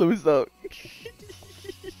me stop.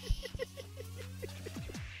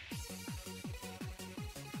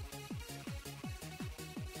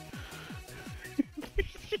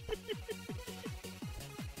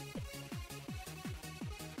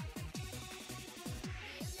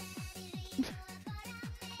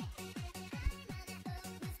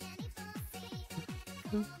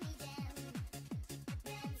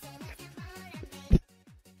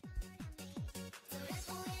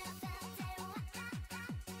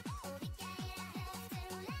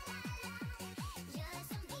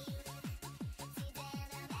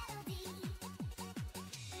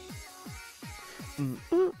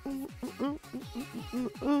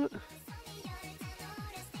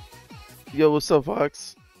 Yo, what's up,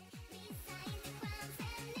 Fox?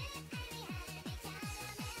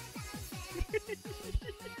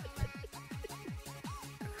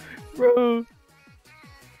 Bro,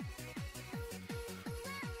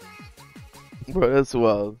 that's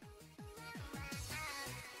wild.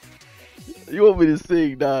 You want me to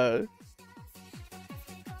sing? Nah.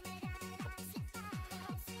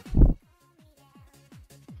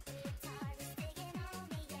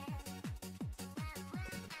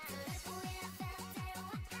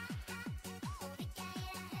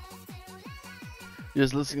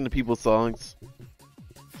 Just listening to people's songs.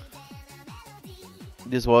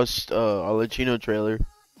 Just watched Alreechino trailer.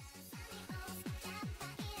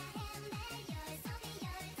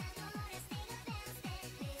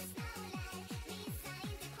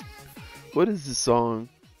 What is this song?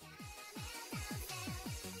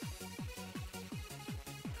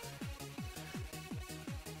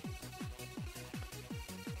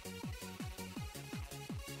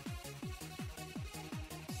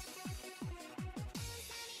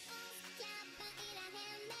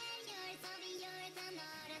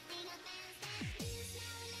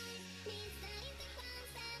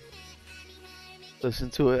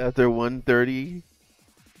 Listen to it after 1:30.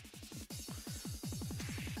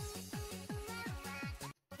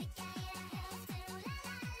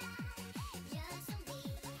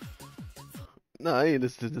 Nah, I ain't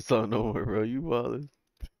listening to the song no more, bro. You wildin'.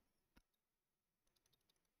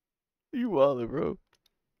 You wildin', bro.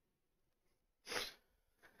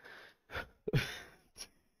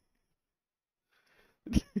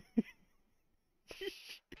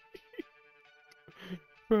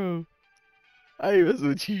 Bro, I ain't messing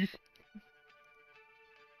with you.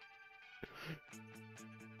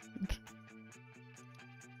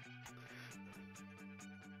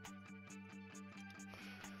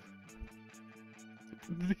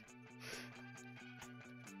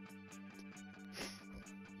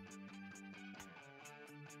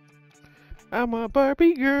 I'm a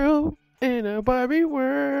Barbie girl in a Barbie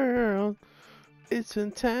world. It's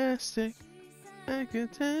fantastic and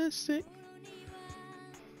fantastic.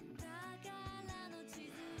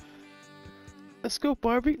 Let's go,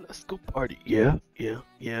 Barbie. Let's go party. Yeah, yeah,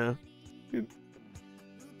 yeah.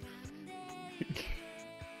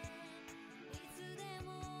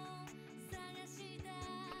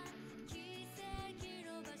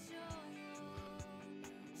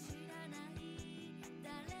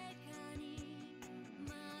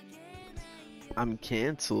 I'm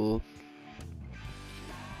canceled.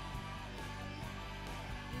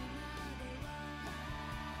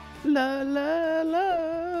 La la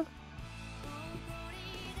la.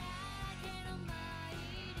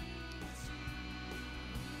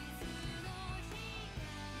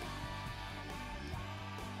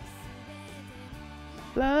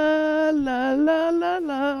 La la la la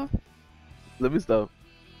la. Let me stop.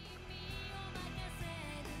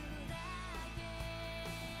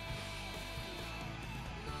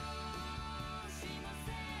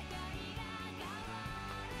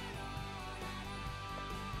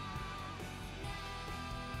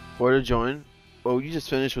 Where to join? Oh, you just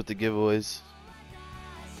finished with the giveaways.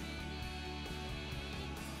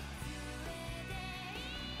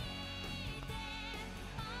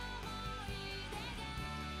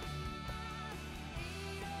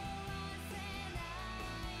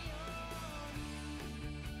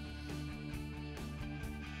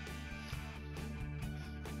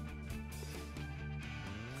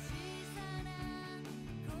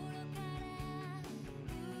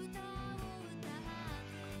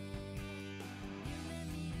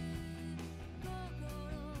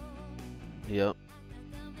 Yep.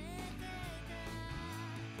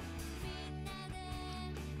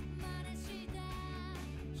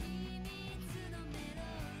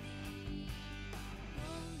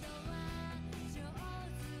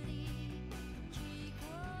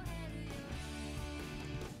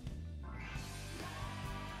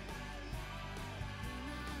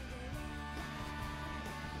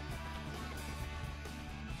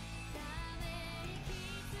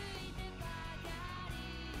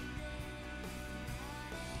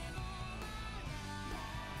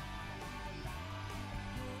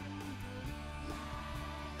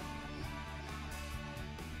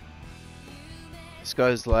 This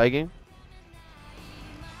guy's lagging.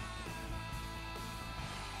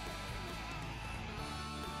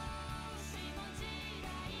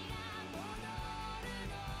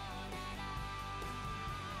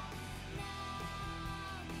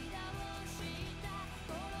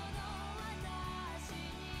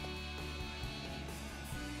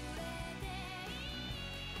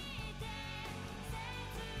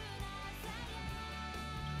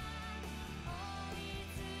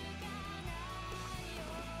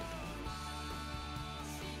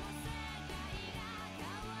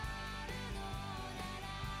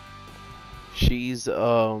 She's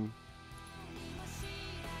E0.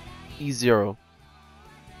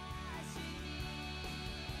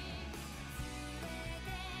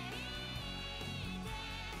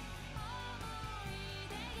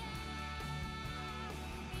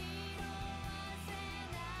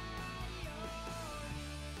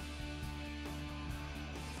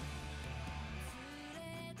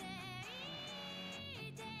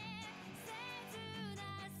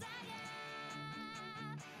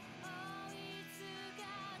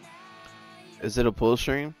 Is it a pull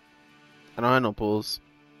stream? I don't have no pulls.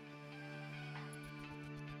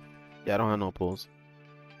 Yeah, I don't have no pulls.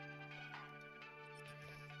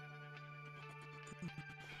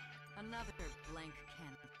 Another blank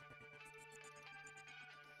canvas.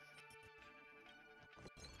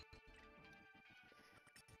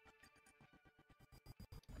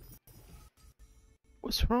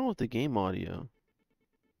 What's wrong with the game audio?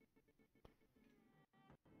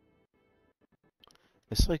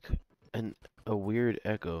 It's like a weird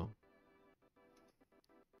echo.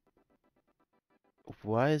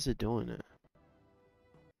 Why is it doing that?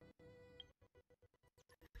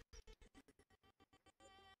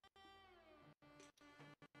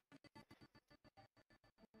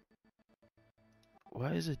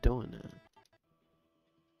 Why is it doing that?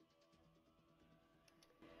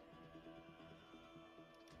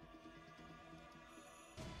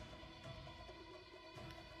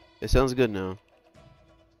 It sounds good now.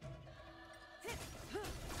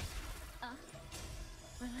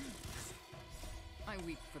 Relax. I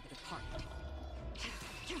weep for the departed.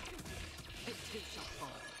 It too shall fall.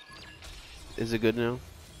 Is it good now?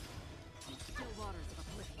 Still waters of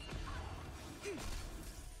oblivion.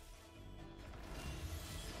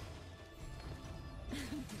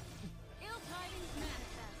 Ill tidings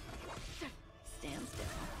manifest. Stand still.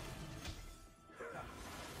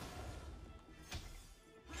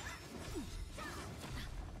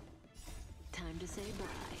 to say bye.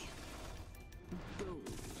 Boom.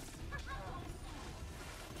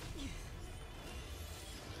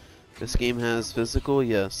 This game has physical,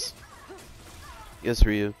 yes. Yes,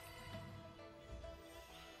 Ryu.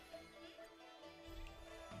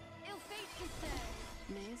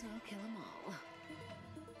 May as well kill them all.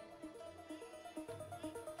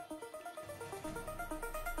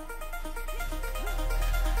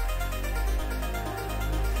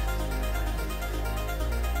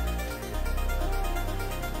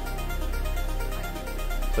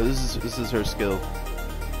 Oh, this is her skill.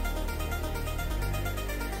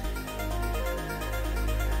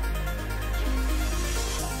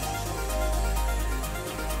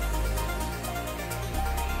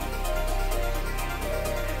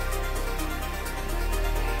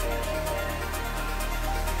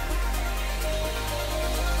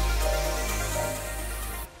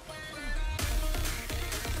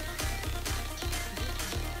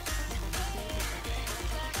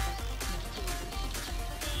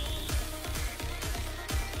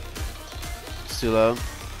 Too loud.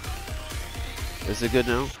 Is it good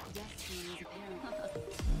now?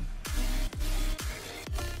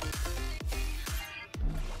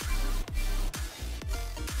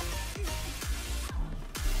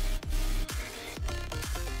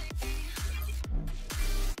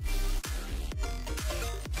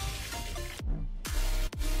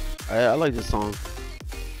 I like this song.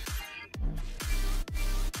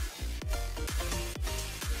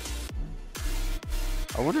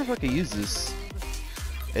 I wonder if I could use this.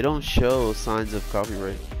 They don't show signs of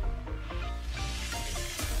copyright.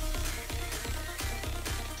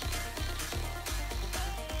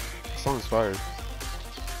 The song's fire.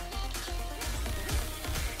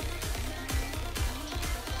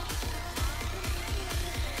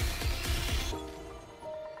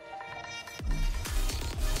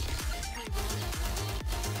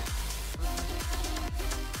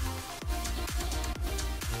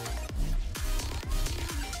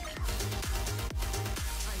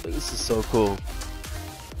 This is so cool.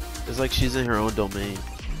 It's like she's in her own domain.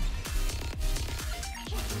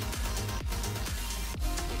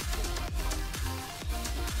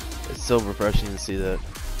 It's so refreshing to see that.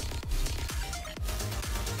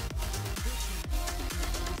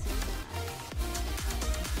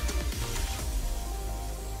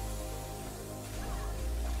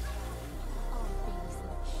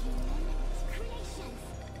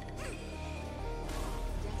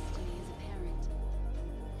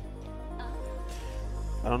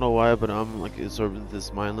 I don't know why, but I'm like absorbing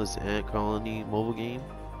this mindless ant colony mobile game.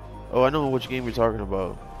 Oh, I know which game you're talking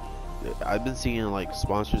about. I've been seeing like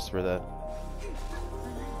sponsors for that.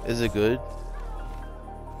 Is it good?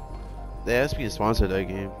 They asked me to sponsor that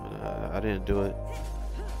game, but I didn't do it.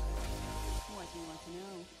 What do you want to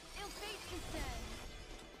know? Ill fate is dead.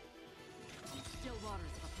 Still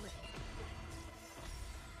waters of a bliss.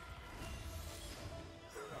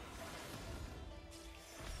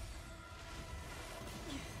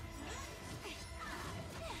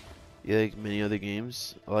 Yeah, like many other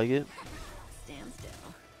games, I like it. Stand still.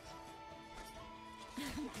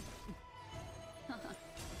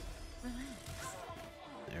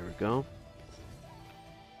 There we go.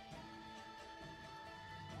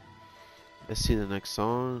 Let's see the next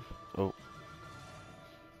song. Oh.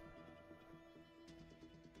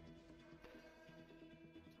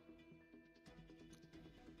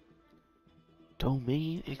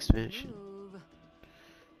 Domain expansion. Move.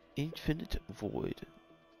 Infinite void.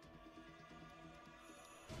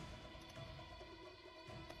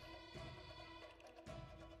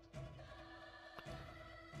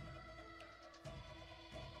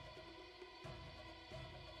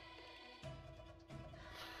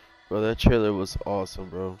 Bro, that trailer was awesome,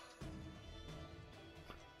 bro.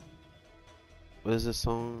 What is this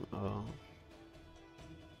song?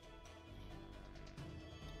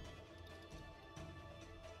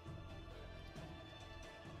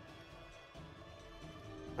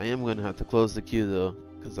 I am gonna have to close the queue though,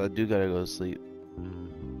 because I do gotta go to sleep.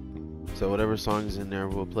 So whatever song is in there,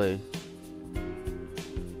 we'll play.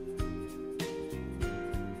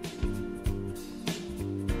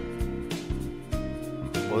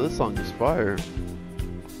 Well, this song is fire.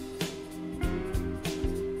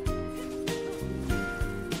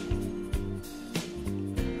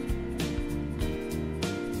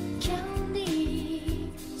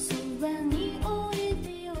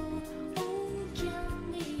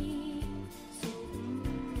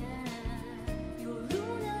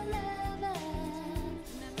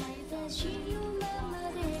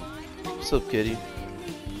 What's up, kitty?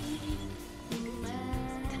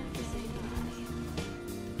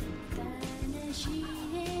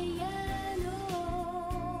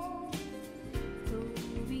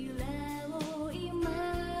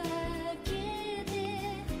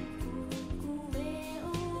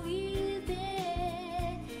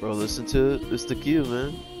 Bro, listen to it. It's the cue,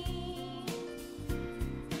 man.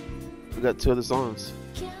 We got 2 other songs.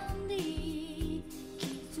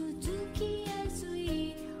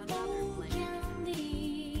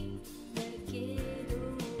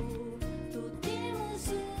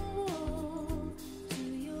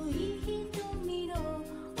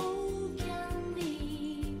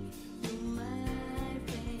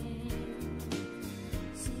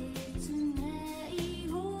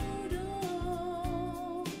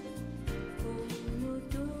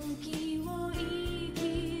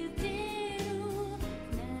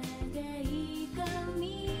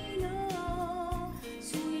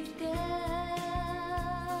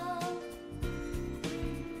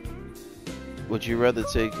 Would you rather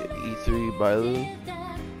take E3 Bailu?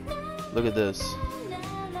 Look at this.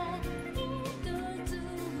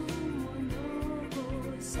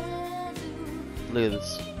 Look at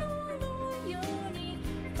this.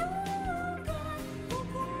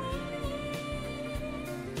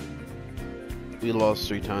 We lost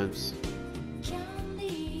 3 times.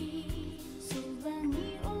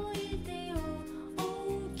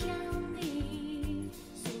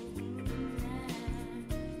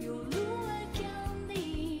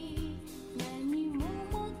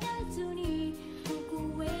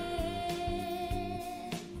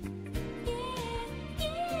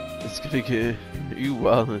 It's gonna get you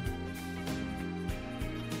wildin'.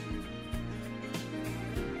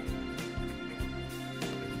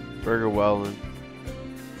 Burger wildin'.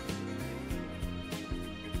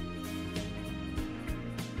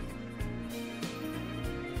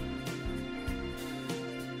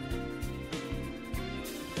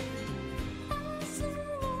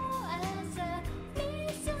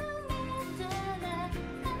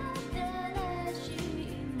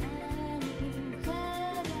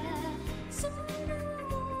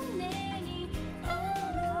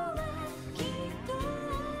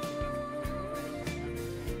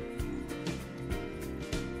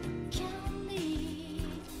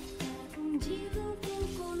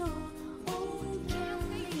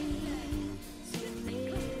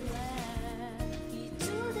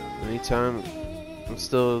 Anytime I'm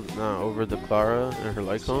still not over the Clara and her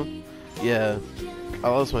Lycon. Yeah, I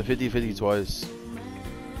lost my 50-50 twice.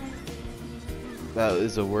 That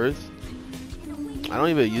is a worth. I don't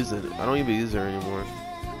even use it. I don't even use her anymore.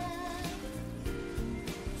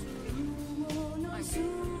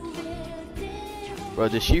 Bro,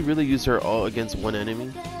 did she really use her all against one enemy?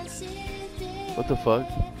 What the fuck?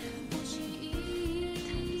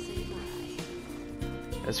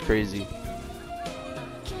 That's crazy.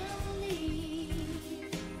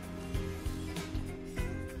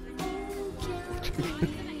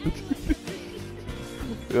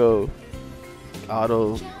 Yo,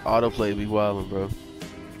 autoplay be wildin', bro.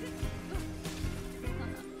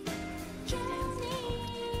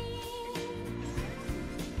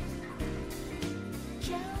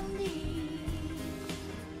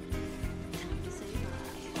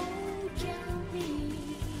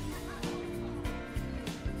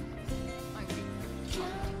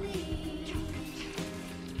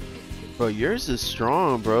 Bro, yours is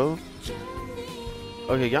strong, bro.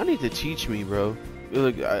 Okay, y'all need to teach me, bro.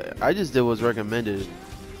 Look, I just did what's recommended.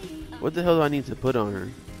 What the hell do I need to put on her?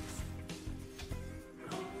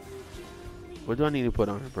 What do I need to put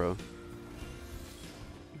on her, bro?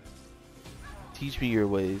 Teach me your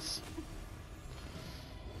ways.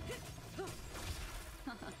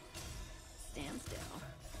 Stand still.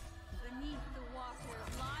 Beneath the water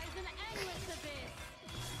lies an endless abyss.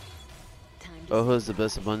 Time to Oh, is the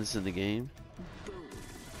best abundance in the game?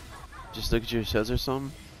 Just look at your sets or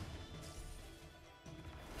something.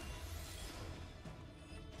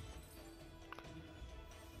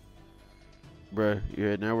 Bruh,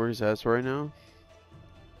 you're at network's ass right now?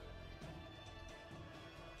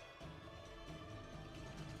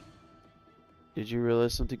 Did you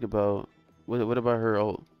realize something about... What about her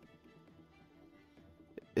ult?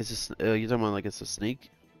 It's a, you're talking about like it's a snake?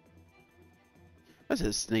 I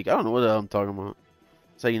said snake. I don't know what the hell I'm talking about.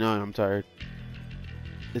 That's how you know I'm tired.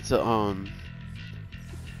 It's a,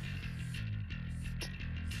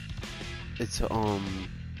 It's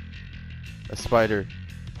a spider.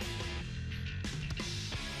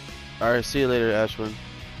 Alright, see you later, Ashwin.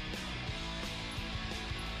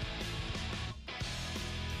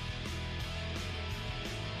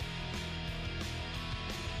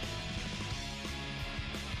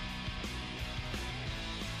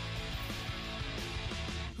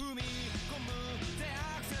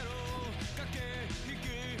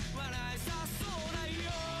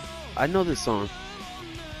 I know this song.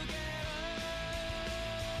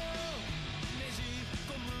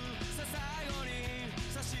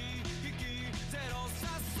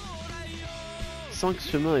 song's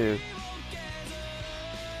familiar.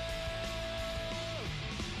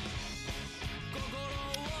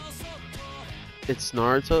 It's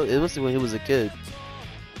Naruto? It must be when he was a kid.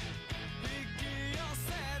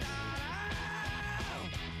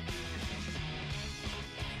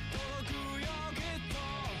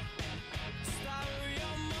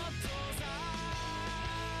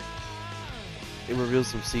 It reveals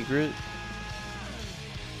some secret.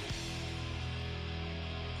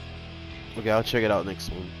 Okay, I'll check it out next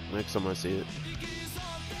time I see it.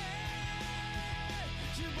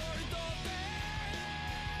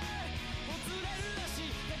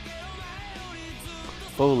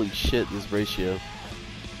 Holy shit, this ratio.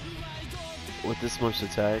 With this much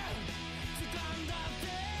attack.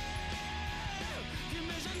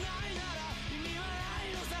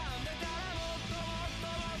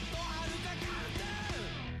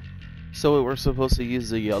 So we're supposed to use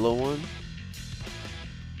the yellow one?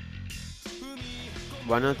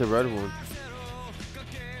 Why not the red one?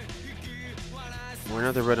 Why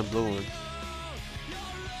not the red and blue one?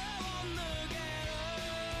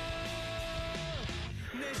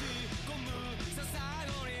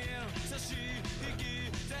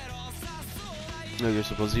 No, you're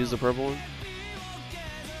supposed to use the purple one?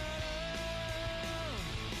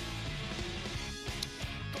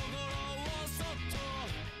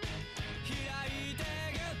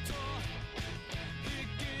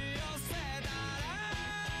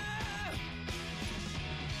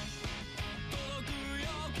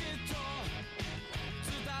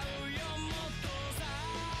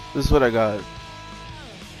 This is what I got.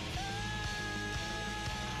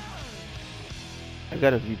 I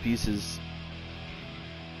got a few pieces.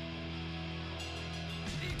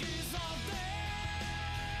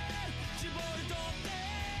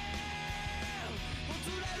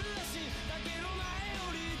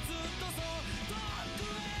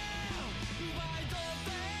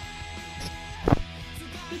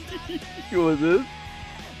 What was this?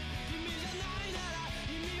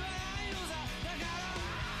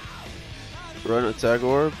 Run attack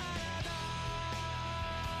orb.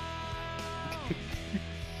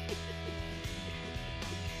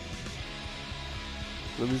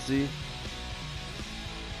 Let me see.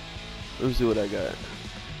 Let me see what I got.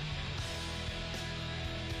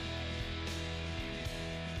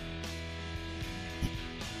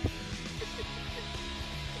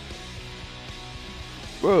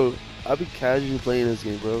 Bro, I be casually playing this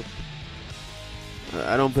game, bro.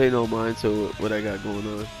 I don't pay no mind to what I got going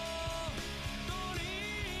on.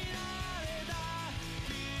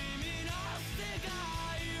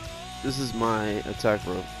 This is my attack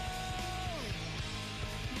rope.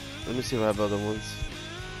 Let me see if I have other ones.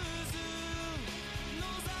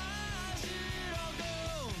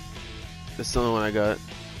 That's the only one I got.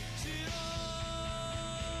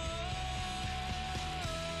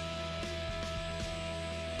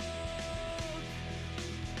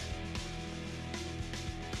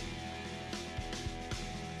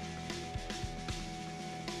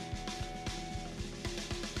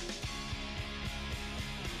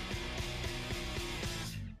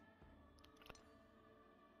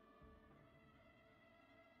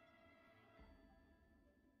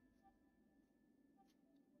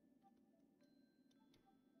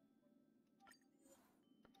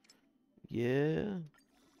 Yeah.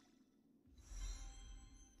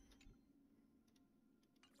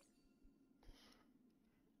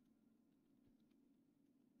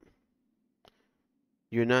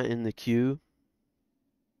 You're not in the queue?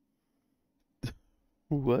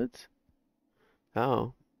 What?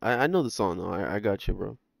 How? I know the song though. I got you,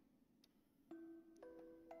 bro.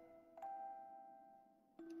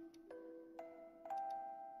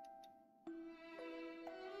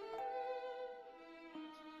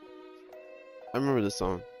 I remember the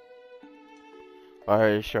song.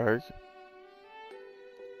 Alright, Shark.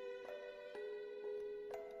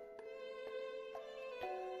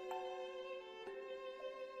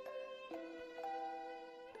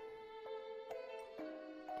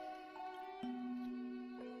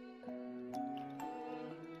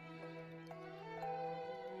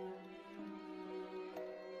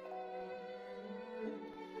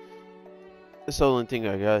 That's the only thing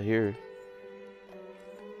I got here.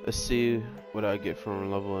 Let's see what I get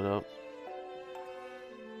from leveling up.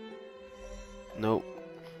 Nope.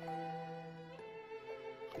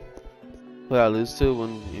 What I lose to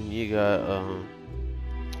when you got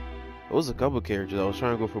it was a couple characters. I was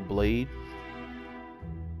trying to go for Blade.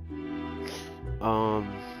 I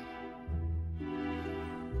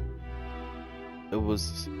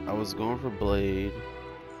was going for Blade.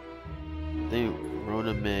 I think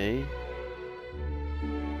Rona May.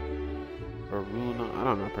 Or Runa, I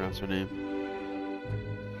don't know how to pronounce her name.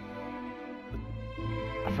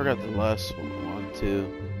 forgot the last one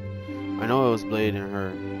too. I know it was Blade and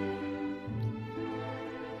her.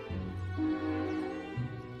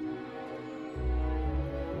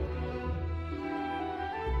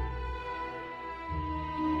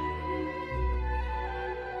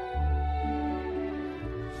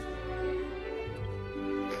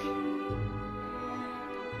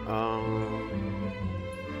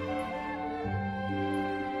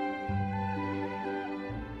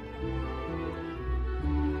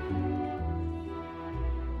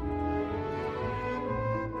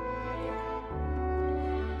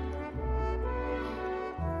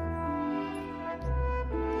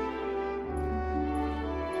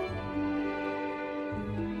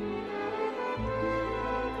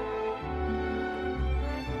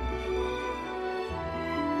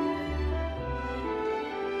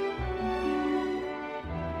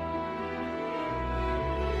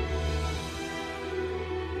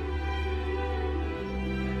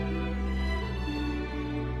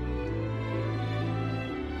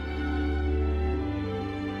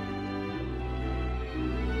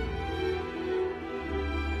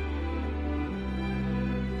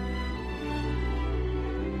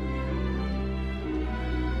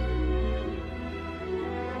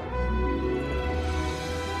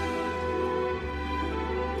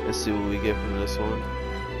 Let's see what we get from this one.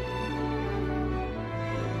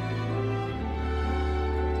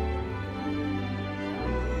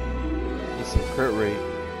 Get some crit rate.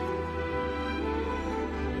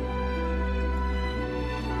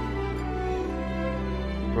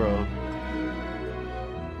 Bro.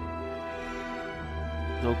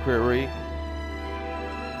 No crit rate.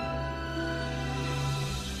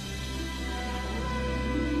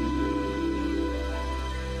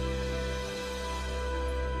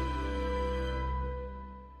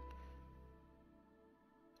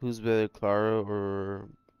 Who's better, Clara or...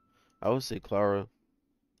 I would say Clara.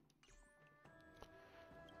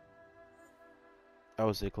 I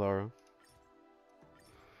would say Clara.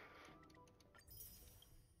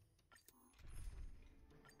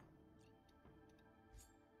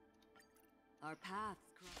 Our paths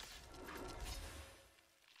cross.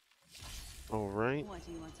 All right. What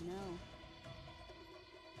do you want to know?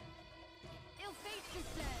 Ill fate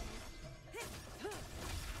descends.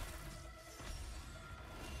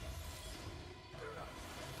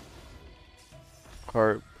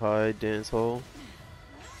 Heart pie dance hall.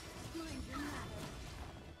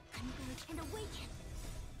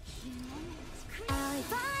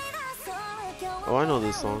 Oh, I know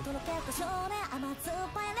this song.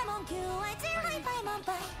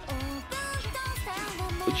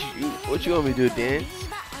 What you want me to do, dance?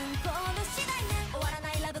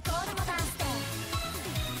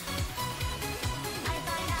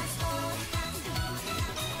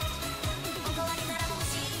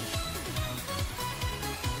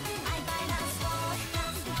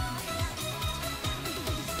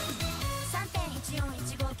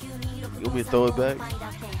 You want me to throw it back?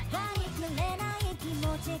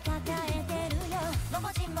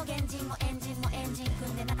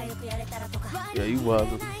 Yeah, you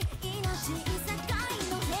wild.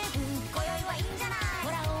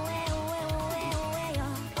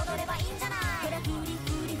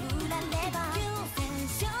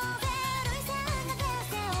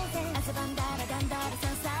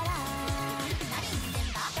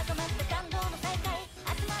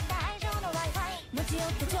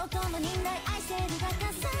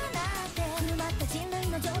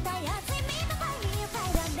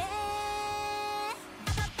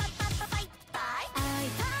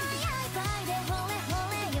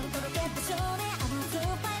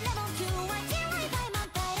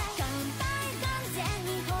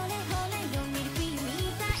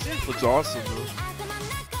 Looks awesome, though.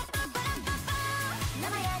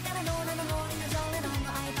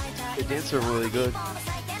 The dancer really good.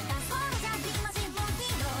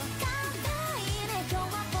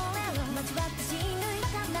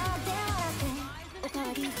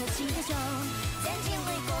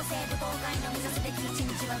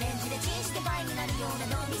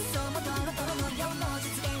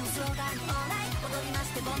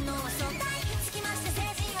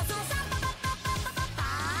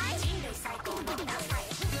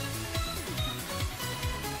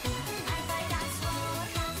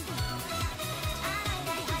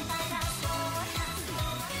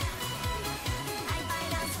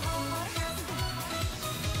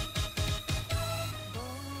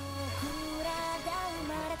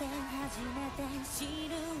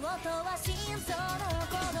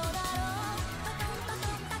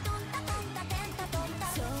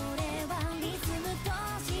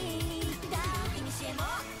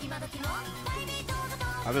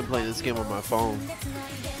 I've been playing this game on my phone.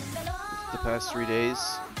 the past 3 days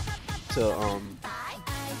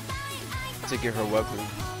to get her weapon.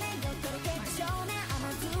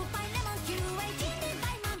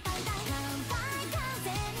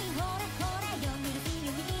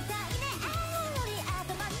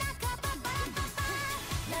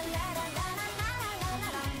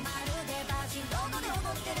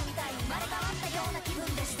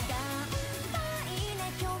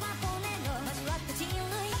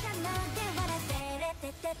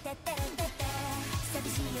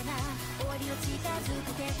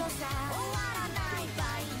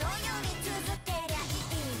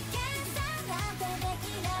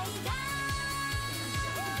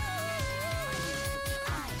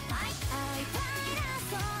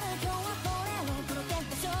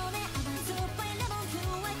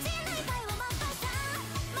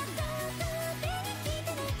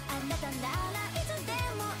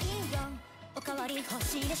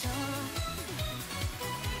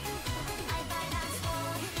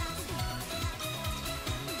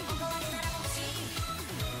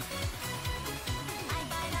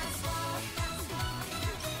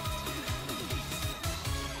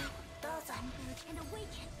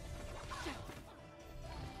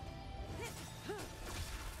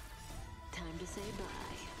 Time to say bye.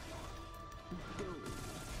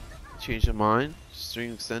 Change your mind?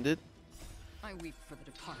 Stream extended? I weep for the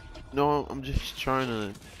departed. No, I'm just trying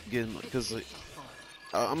to get, because like,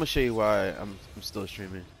 I'm gonna show you why I'm still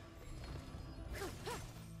streaming.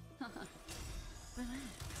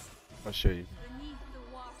 I'll show you. Beneath the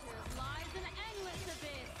water lies an endless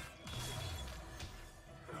abyss.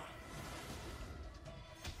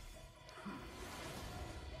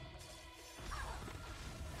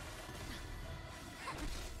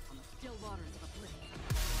 On the still waters of oblivion.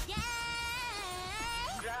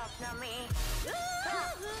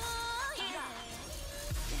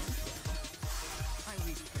 I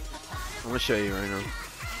weep for the departed. I'm gonna show you right now.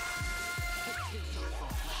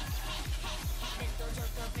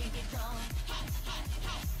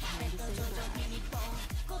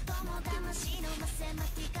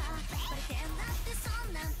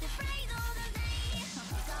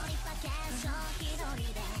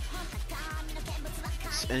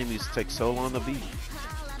 These enemies take so long to beat.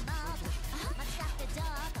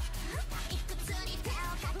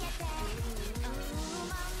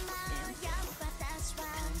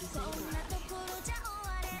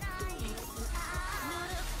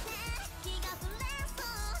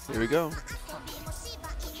 Here we go.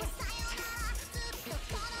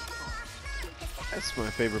 That's my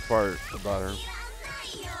favorite part about her.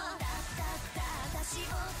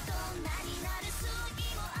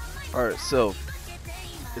 Alright, so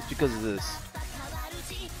it's because of this.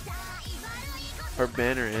 Her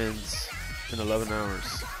banner ends in 11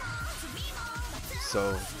 hours.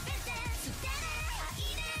 So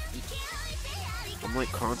I'm like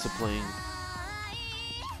contemplating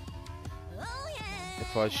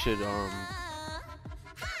if I should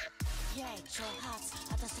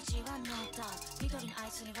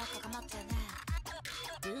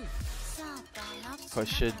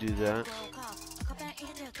do that.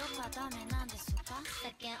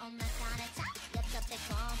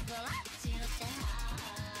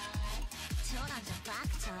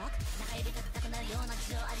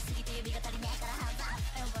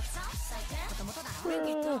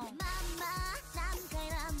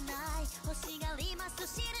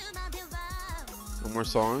 No more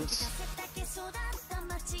songs?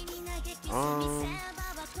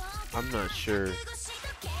 I'm not sure.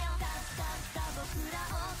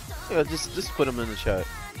 Yeah, just put them in the chat.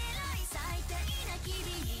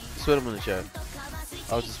 Just put them in the chat.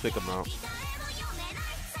 I'll just pick them out.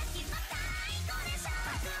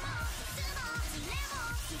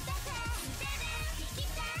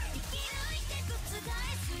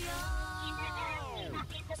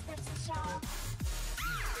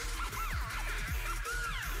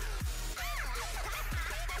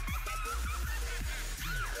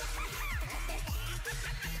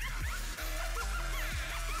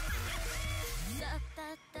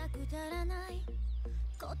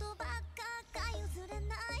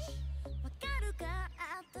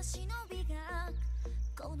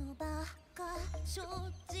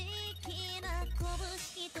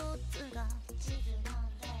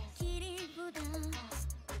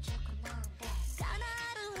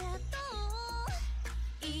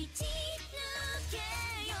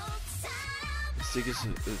 I think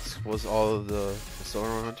it was all of the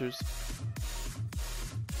Sauron hunters.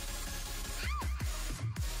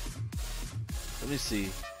 Let me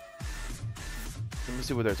see. Let me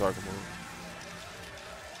see what they're talking about.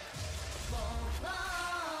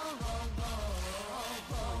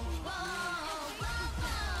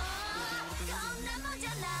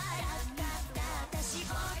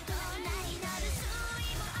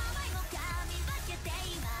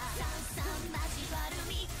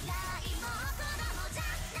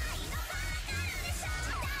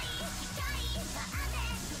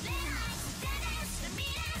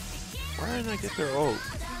 Why didn't I get their ult?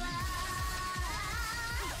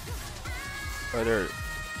 Oh, there.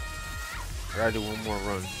 I gotta do one more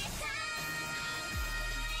run.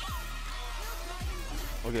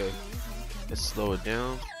 Okay, let's slow it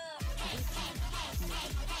down.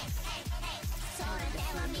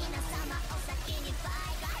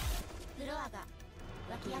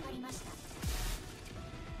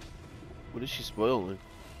 What is she spoiling?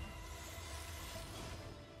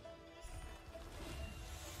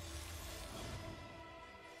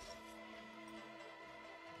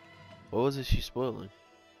 What was it she spoiling?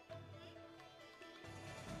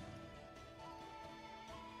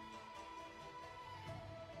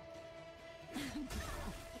 It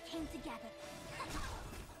came together.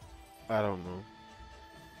 I don't know.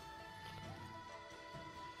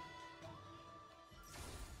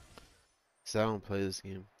 So I don't play this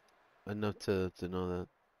game enough to know that.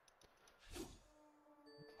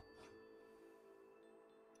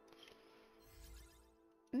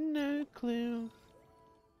 No clue.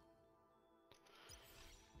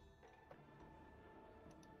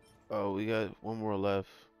 Oh, we got one more left.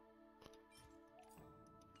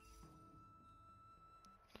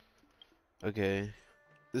 Okay,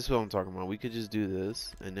 this is what I'm talking about. We could just do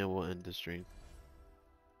this and then we'll end the stream.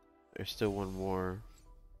 There's still one more.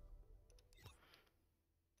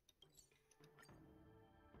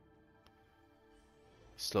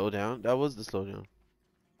 Slow down? That was the slow down.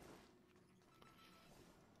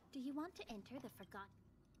 Do you want to enter the forgotten?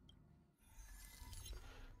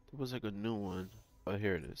 There was like a new one. Oh,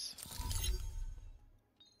 here it is.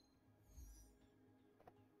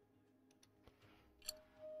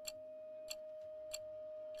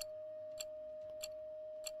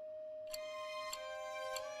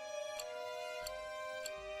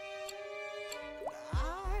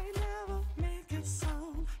 I never make a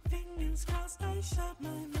sound. Fingers crossed, I shut my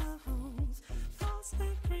mouth. Thoughts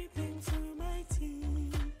that creep into my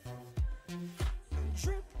teeth.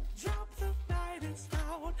 Drip, drop, the night is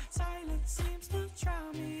out. Silence seems to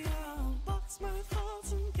drown me out. Box my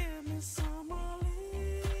thoughts and give me some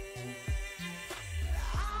relief.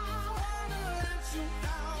 I wanna let you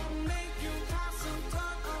down, make you pass and turn.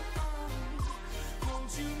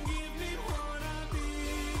 Won't you give me what I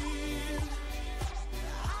need?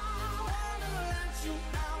 I wanna let you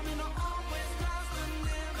down and I'm always lost and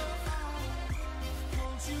never found.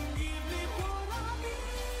 Won't you give me what I need?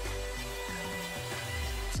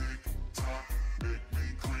 Tick tock, make me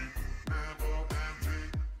creep, never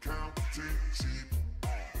ending, counting sheep.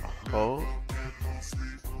 Oh. Get no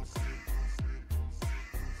sleep.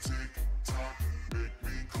 Tick tock, make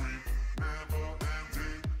me creep, never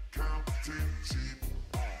ending, counting sheep.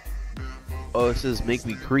 Oh, it says make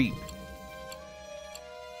me creep.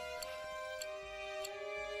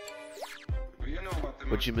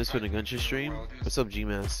 What you missed from the Genshin stream? What's up,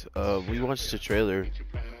 Gmas? We watched the trailer.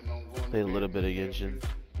 Played a little bit of Genshin.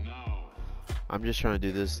 I'm just trying to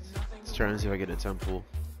do this. Trying to see if I get a temple.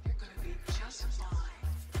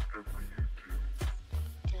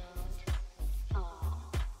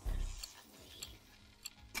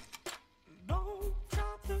 Don't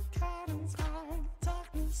drop the curtains down.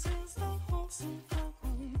 Darkness is the wholesome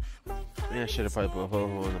home. Yeah, I should have probably put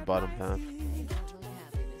Ho-Ho on the bottom half.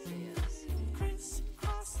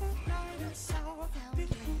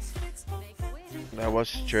 I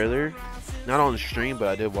watched the trailer. Not on the stream, but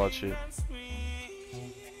I did watch it.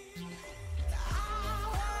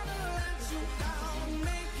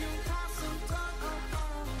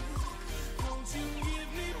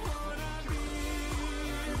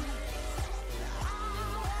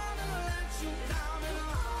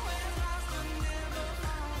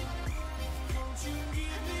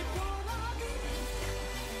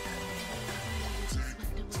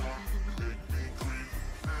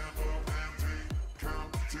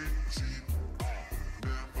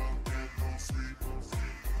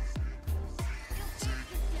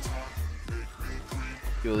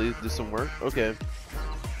 You'll do some work? Okay.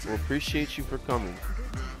 Well, appreciate you for coming.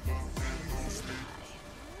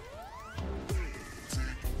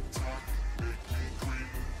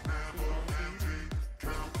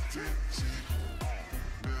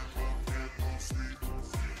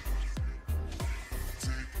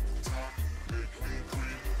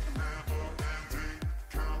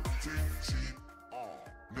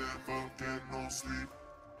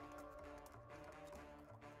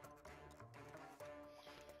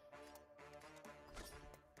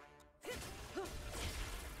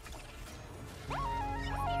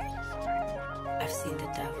 I've seen the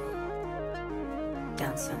devil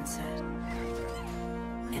down Sunset,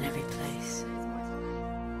 in every place,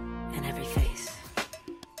 in every face.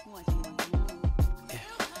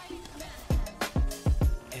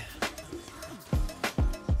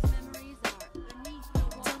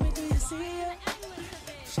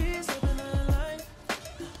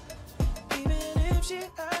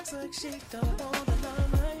 like she don't want the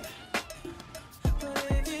limelight. But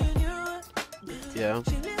if you knew it, Yeah.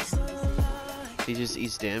 she lives so light. He just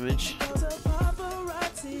eats damage. Calls a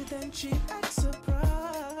paparazzi, then she acts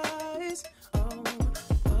surprised. Oh,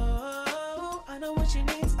 oh, I know what she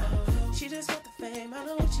needs. Oh, she just want the fame. I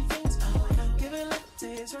know what she thinks. Oh, give it like a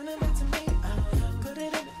taste, running back to me. Oh, put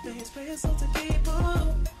it in the face, pay it so to keep.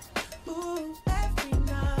 Ooh, every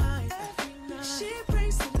night, she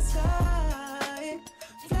prays to the sky.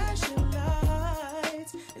 Flashing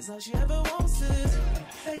lights is all she ever wants is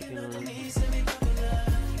begging on her knees to be popular.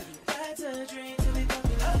 That's a dream to be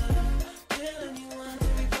popular. Kill anyone to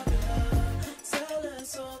be popular. Sell her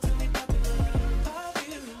soul to be popular.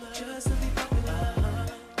 Popular, just to be popular.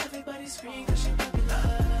 Everybody scream 'cause she popular.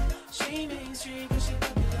 She mainstream 'cause she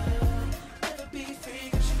popular. Never be free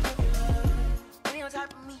 'cause she popular. Money on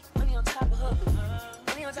top of me, money on top of her.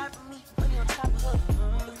 Money on top of me, money on top of her.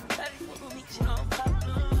 Daddy fuck with me 'cause you know I'm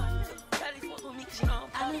popular. Daddy fuck with me 'cause you know I'm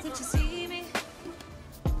popular. I know that you see me.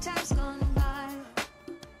 Time's gone by.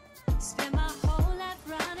 Spend my whole life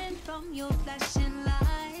running from your flashing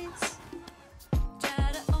lights.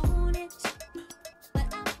 Try to own it, but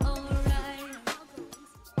I'm alright.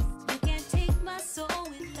 You can't take my soul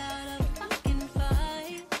without a fucking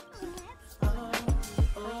fight.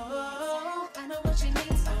 Oh, I know what she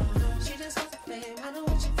needs. She just wants the fame. I know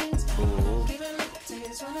what she thinks. Give it like a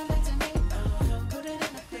taste, running back to me. Put it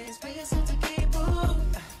in the face, pay it so to keep.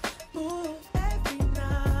 Ooh, every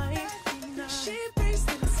night, she prays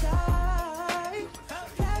to the sky.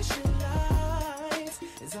 Flashing lights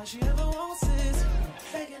is all she ever wants is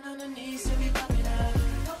begging on her knees to be popular.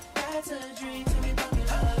 That's a dream to be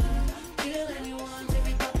popular. Kill anyone to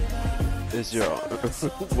be popular. Is your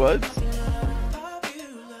what?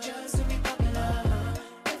 Just to be popular.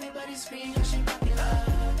 Everybody scream 'cause she popular.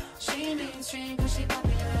 She mainstream 'cause she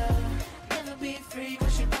popular. Never be free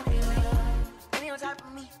 'cause she popular. Money on top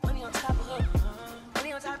of me, money on top of her.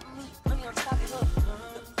 Money on top of me, money on top of her.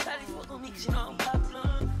 Shawty fuck with me 'cause you know I'm popular.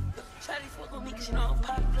 Shawty fuck with me 'cause you know I'm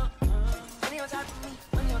popular. Money on top of me,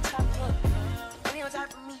 money on top of her. Money on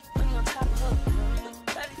top of me, money on top of her.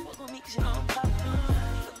 Shawty fuck with me 'cause you know I'm popular.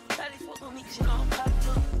 Shawty fuck with me 'cause you know I'm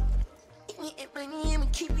popular. Eating it, money, I'm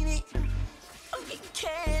keeping it. I'm getting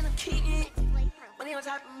can, I'm keeping it. Money on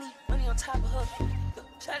top of me, money on top of her.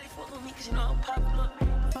 Shawty fuck with me 'cause you know I'm popular.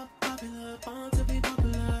 Popular, born to be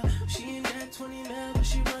popular. She ain't got 20 mil, but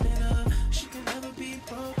she run it up. She can never be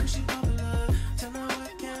broke 'cause she popular. Turn her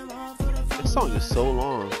webcam on for the This song is so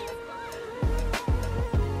long.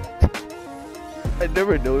 I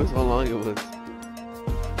never noticed how long it was.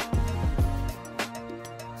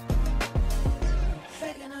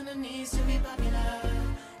 begging on her knees to be popular.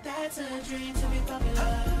 That's a dream to be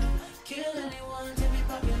popular. Kill anyone to be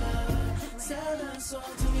popular. Sell her soul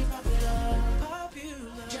to be popular.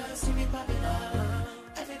 Popular, just to be popular.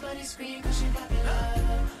 Everybody scream 'cause she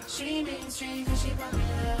popular. She mainstream 'cause she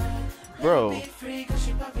popular. Bro. Never be free 'cause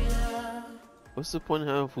she popular. What's the point of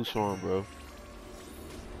having Fushan, bro?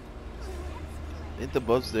 Ain't the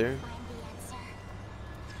buffs there?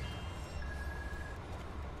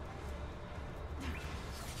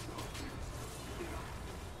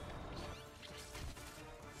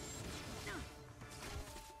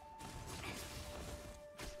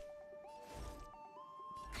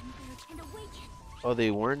 Convert and awaken. Oh,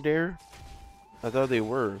 they weren't there? I thought they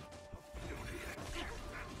were.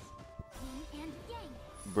 Yin and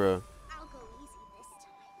yang. Bruh, I'll go easy this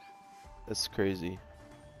time. that's crazy.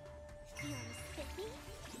 You wanna spit me?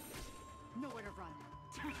 Nowhere to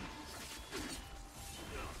run.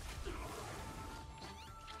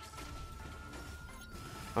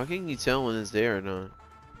 How can you tell when it's there or not?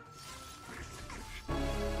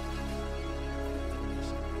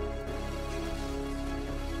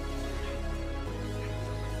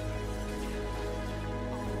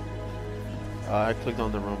 I clicked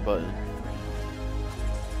on the wrong button.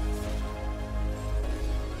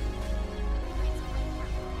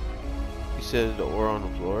 You said the ore on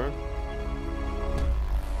the floor?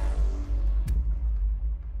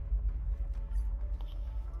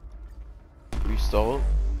 Restalled?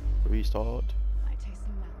 Restalled? I taste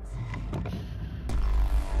some nuts.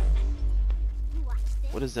 You watch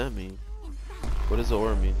this. What does that mean? In fact, What does the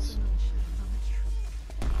ore means?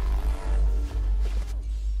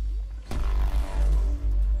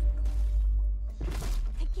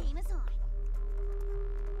 the game is on.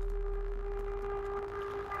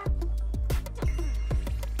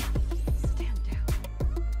 Stand down.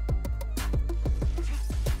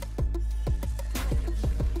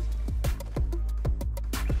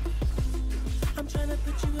 I'm trying to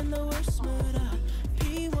put you in the worst mood.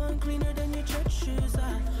 P1 cleaner than your church shoes.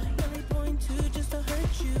 Only point two just to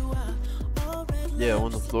hurt you. Yeah,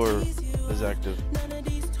 when the floor is active. None of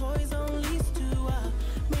these toys on lease to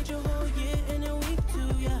made your whole year in a week too,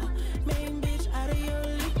 yeah. Main bitch out of your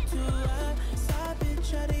league too, side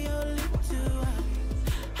bitch out of your league too,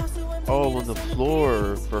 house so empty. Oh, on the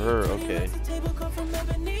floor for her. Okay.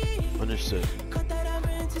 Understood. Cut that out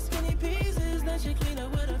into skinny pieces, then she clean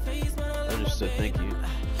up with her face, man. I love my Understood. Thank you.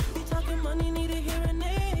 You talking money, need a hearing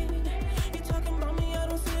aid. You talking about me, I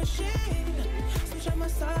don't see a shade. Switch on my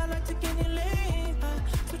side, like to any lane.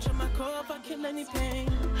 Switch on my core if I kill any pain.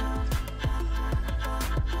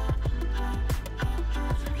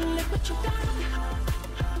 Look what you done.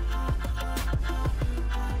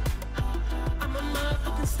 I'm a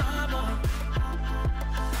motherfucking star boy.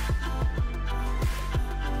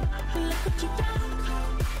 Look what you done.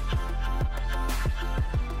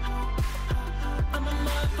 I'm a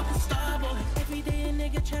motherfucking star boy. Every day a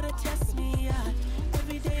nigga try to test me,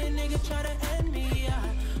 every day a nigga try to end me,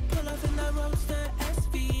 pull off in that roadster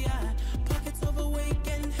SV, pockets overweight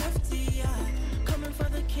getting hefty, coming for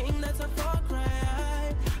the king, that's a far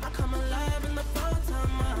cry. I come alive in the fall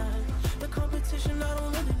time, the competition, I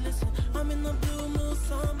don't really listen. I'm in the blue moon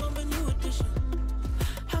song, bumping new edition.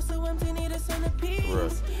 House so empty, need a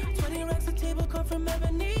centerpiece. 20 racks of table come from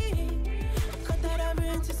ebony. Cut that ever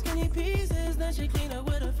into skinny pieces. Then she clean up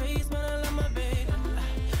with her face, man, I love my baby.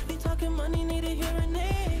 You talking money, need a hearing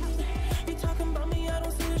aid. You talking about me, I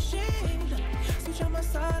don't see the shade. Switch on my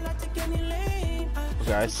side, I take any lane.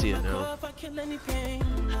 Okay, I see it now.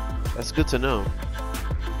 That's good to know.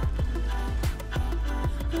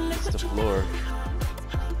 It's the floor.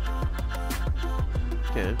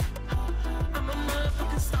 Okay. I'm a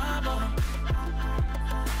motherfucking star boy.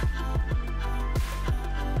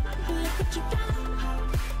 Look what you done.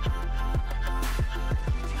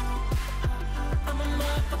 I'm a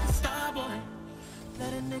motherfucking star boy.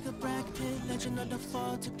 Let a nigga Brad Pitt, legend of the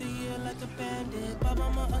fall, took the year like a bandit. Bought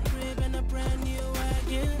mama a crib and a brand new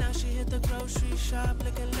wagon. Now she hit the grocery shop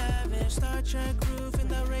looking lavish. Star Trek roof in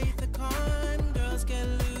the Wraith the Con. Girls get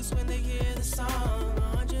loose when they hear the song.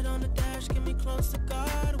 100 on the dash, get me close to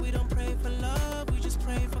God. We don't pray for love, we just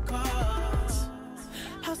pray for cause.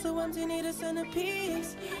 House so empty, need a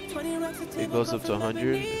centerpiece. 20 racks of table. It goes up to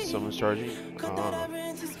 100 if someone's charging. Cut that ever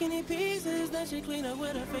into skinny pieces. Then she clean up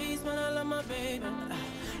with her face, man, I love my baby.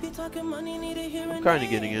 You talking money, need a hearing. I'm kind of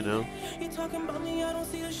getting it now. You talking about me, I don't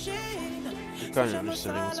see the shade. I'm kind of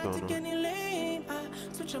understanding what's going on.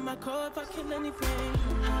 Switch on my core if I kill any pain.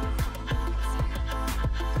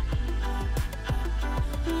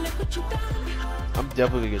 Look what you done. I'm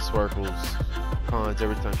definitely gonna get Sparkles cons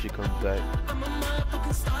every time she comes back. I'm a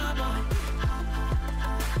motherfucking star boy.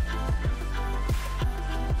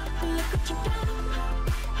 Look what you done.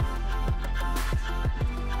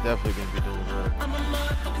 Definitely gonna be doing that. I'm a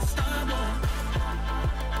motherfucking star boy.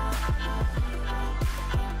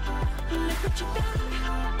 Look what you done.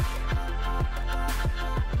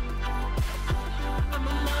 I'm a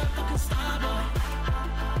motherfucking star boy.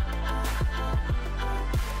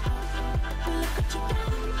 Look what you done.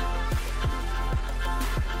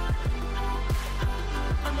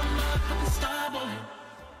 I'm a motherfucking star boy.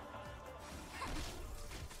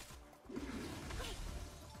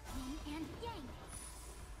 And yang.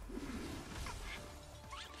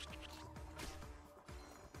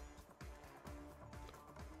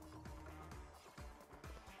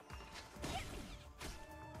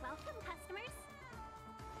 Welcome, customers.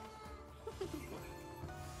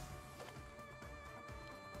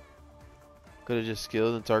 Could have just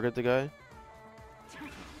skilled and target the guy.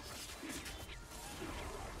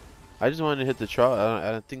 I just wanted to hit the trolley.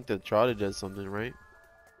 I don't think the trolley does something, right?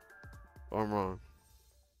 Or I'm wrong.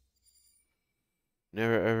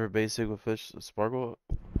 Never ever basic with fish sparkle.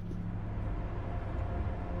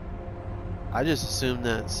 I just assumed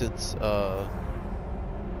that since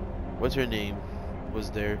what's her name was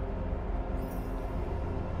there.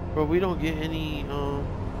 But we don't get any I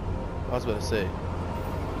was about to say.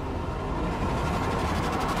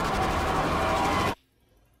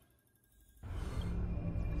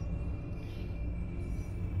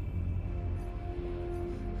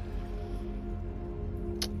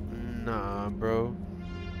 Nah, bro.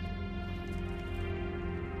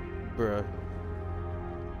 Bruh.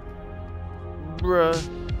 Bruh.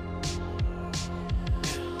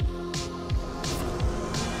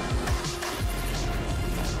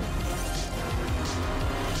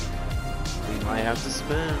 We might have to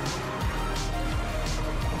spend.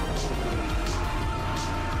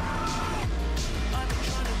 I've been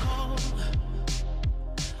trying to call.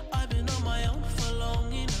 I've been on my own for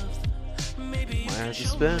long enough. Maybe you Might can have to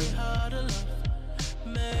show me spend. how to love.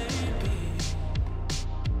 Maybe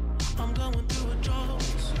I'm going through a drought.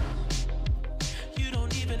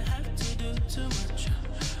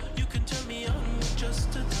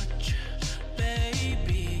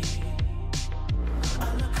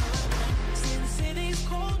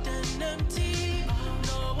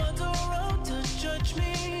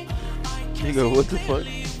 Nigga, what the fuck?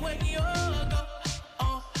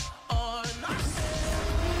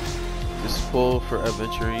 This pull for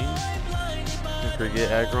Aventurine. Don't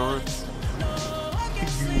forget Agron.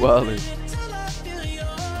 You wildin'.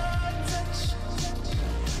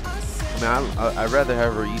 I mean, I'd rather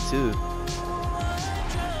have her E2.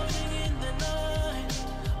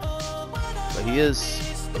 But he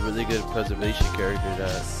is a really good preservation character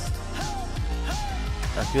that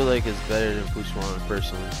I feel like is better than Fushwan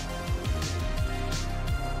personally.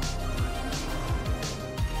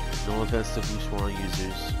 No offense to Fushwan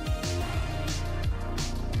users.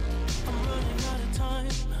 I'm running out of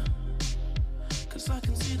time, 'cause I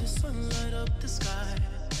can see the sun light up the sky.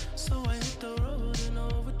 So I hit the road in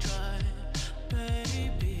overdrive,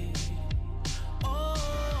 baby. Oh,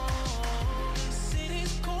 the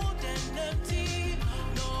city's cold and empty.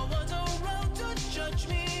 No one's around to judge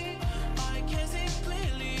me. I can see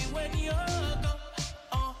clearly when you're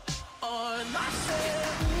gone. I said,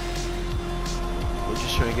 We're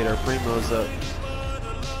just trying to get our primos up.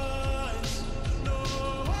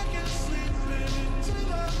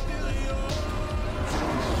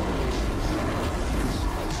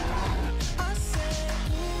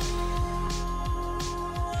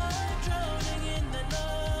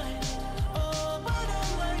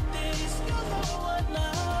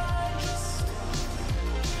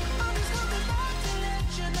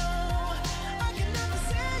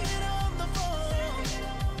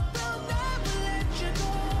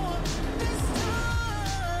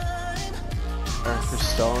 Alright, for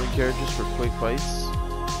stalling characters for quick fights.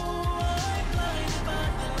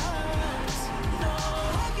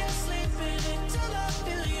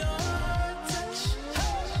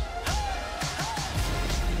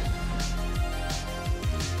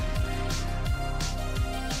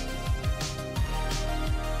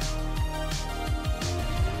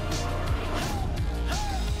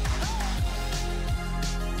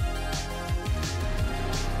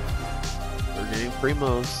 We're getting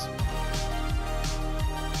primos.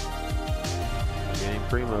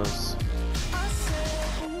 Primos.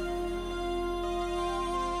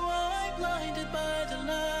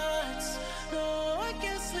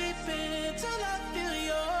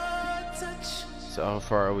 So how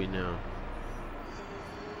far are we now?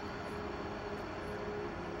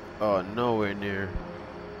 Oh, nowhere near.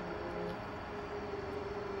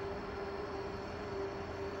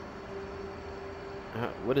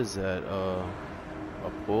 What is that? A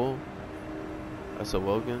pull? That's a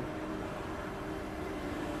Welkin?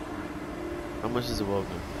 How much is a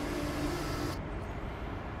Welkin?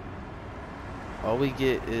 All we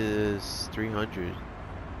get is 300.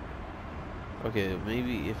 Okay,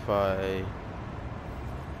 maybe if I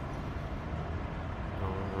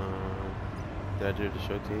did I do the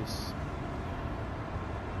showcase?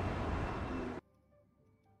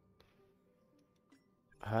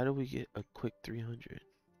 How do we get a quick 300?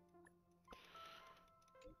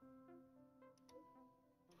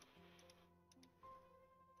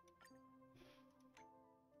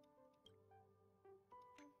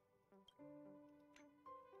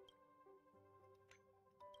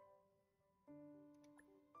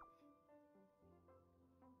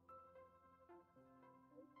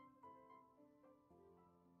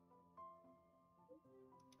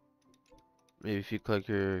 Maybe if you collect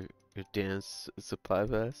your dance supply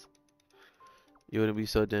pass, you wouldn't be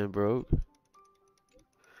so damn broke.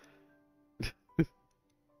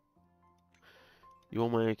 You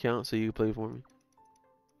want my account so you can play for me?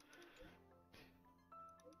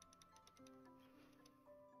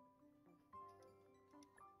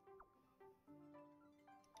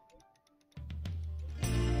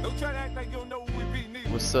 Don't try to act like you don't know who we be, neither.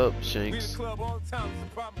 What's up, We in Shanks? the club all the time,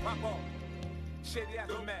 it's a problem, pop off. Shady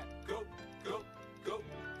aftermath. Go, go, go,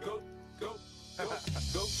 go, go.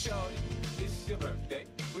 Go, shorty, it's your birthday.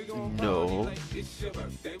 We gon' No. party like it's your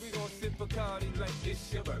birthday. We gon' sip Bacardi like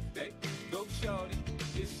it's your birthday. Go, shorty,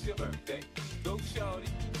 it's your birthday. Go, shorty,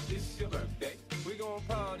 it's your birthday. We gon'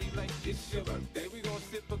 party like it's your birthday. We gon'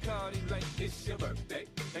 sip Bacardi like it's your birthday.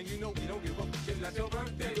 And you know we don't give up, it's not your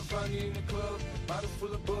birthday. You'll find me in the club, bottle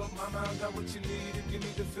full of bug. Mama, I got what you need if you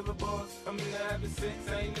need to fill a buzz. I'm in the having sex,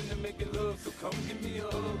 I ain't into making love. So come give me a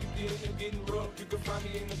hug, if you're getting rough. You can find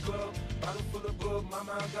me in the club, bottle full of bug.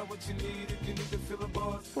 Mama, I got what you need if you need to fill a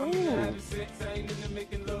buzz. I'm in the having sex, I ain't into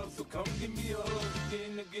making love. So come give me a hug, if you're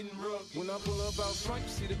into getting rough. When I pull up out front, you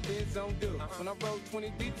see the Benz on dub. When I roll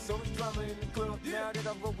 20 deep, so it's drama in the club. Now that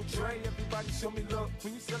I roll with Dre, everybody show me love.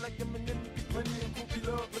 When you sell like Eminem, you get plenty of groupie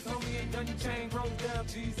love. But homie ain't done your chain, roll down,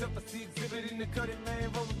 G's up. I see exhibit in the cutting,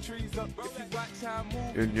 man, rolling trees up. If you watch how I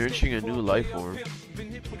move, You're nurturing a new life form.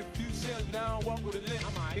 been hit with a few shells, now I walk with a limp.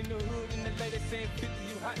 In the hood, in the latest saying 50,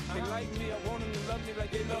 you hot. They like me, I want them to love me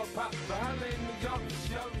like they love pop. But holla in New York,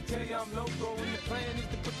 she already tell you I'm loco. And the plan is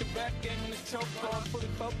to put the rap game in the choke. I'm fully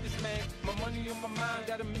focused, man. My money on my mind,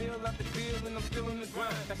 got a meal out the deal, and I'm still in the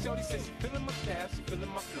grind. Now shorty says she feeling my style, she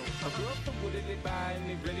feeling my flow. My girl from Wooded, they buy and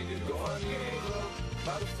they ready to go. I'm in the club,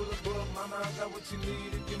 bottle full of bug. Mama, I got what you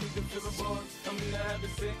need to give me the feeling buzz. I'm in the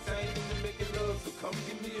having sex, I ain't into making love. So come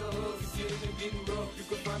give me a hug, if you're in getting rough, you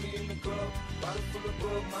can find me in the club. Bottle full of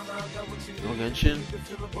bug, mama, I got what you need. No Genshin?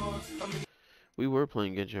 We were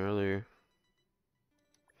playing Genshin earlier.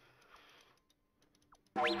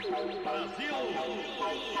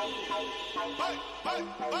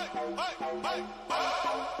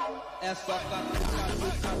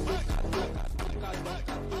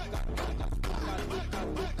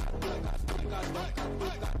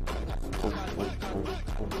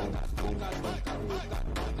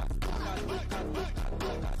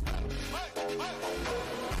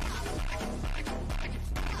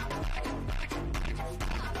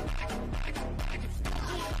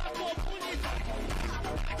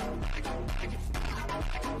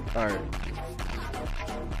 Alright.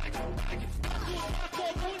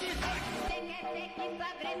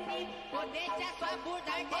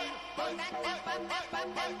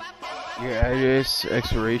 Your address,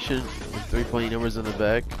 expiration, and 3 funny numbers on the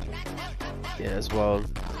back. Yeah, that's wild.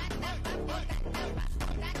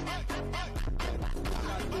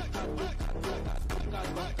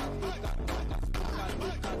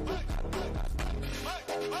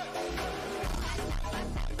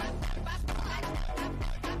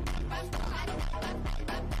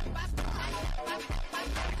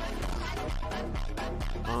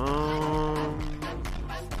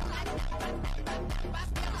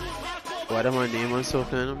 Why did my name on so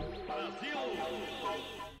Phantom?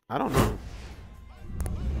 I don't know.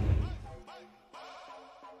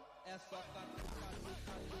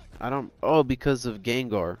 I don't. Oh, because of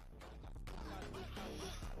Gengar.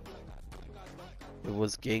 It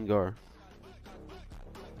was Gengar.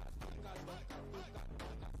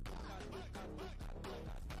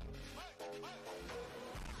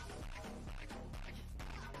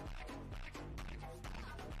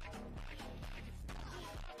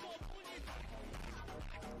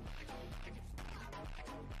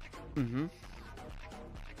 Mm-hmm.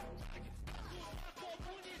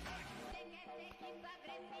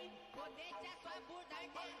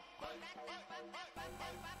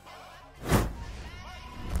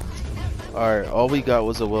 Alright, all we got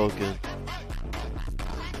was a Welkin.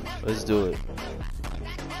 Let's do it.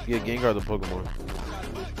 Yeah, Gengar the Pokemon.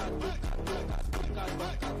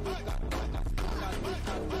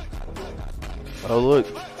 Oh look.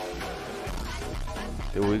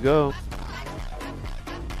 Here we go.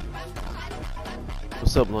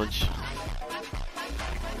 What's up, lunch?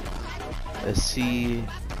 Let's see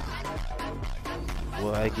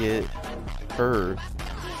what I get her.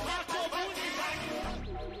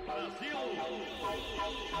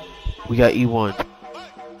 We got E1.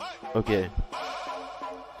 Okay.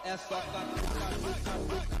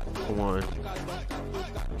 Come on.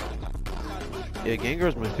 Yeah,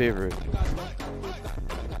 Gengar's my favorite.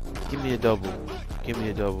 Give me a double. Give me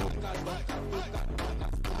a double.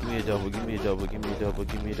 Give me a double, give me a double, give me a double,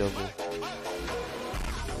 give me a double.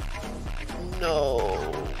 No.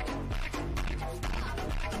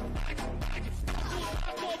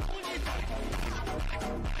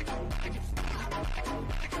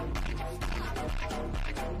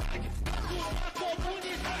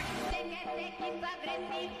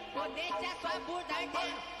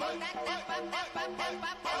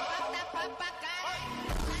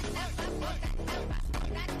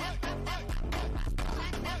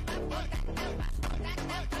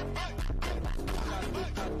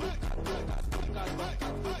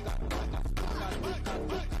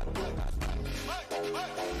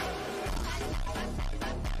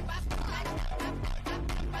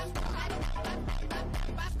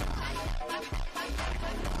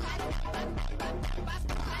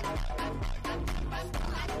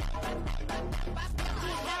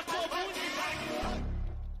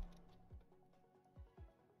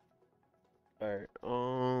 Alright,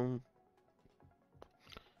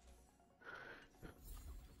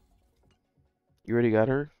 you already got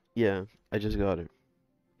her? Yeah, I just got her.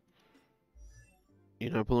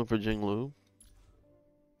 You're not pulling for Jinglu?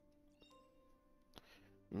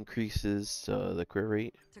 Increases the crit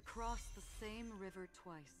rate. To cross the same river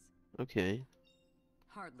twice. Okay.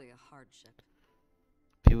 Hardly a hardship.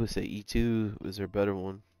 People say E2 is their better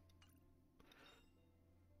one.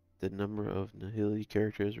 The number of Nihili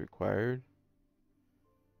characters required.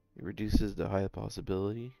 It reduces the high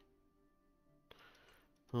possibility.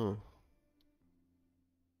 Huh.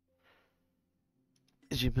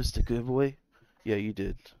 Did you miss the giveaway? Yeah, you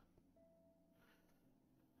did.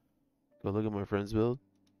 Go look at my friend's build.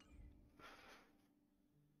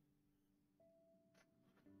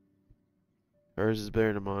 Hers is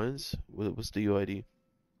better than mine's. What's the UID?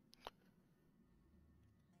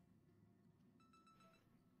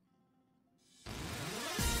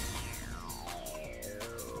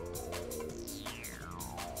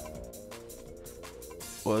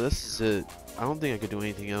 Well, this is it. I don't think I could do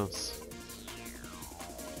anything else.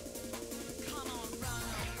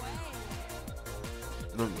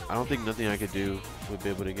 No, I don't think nothing I could do would be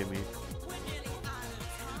able to get me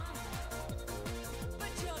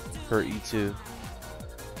her E2.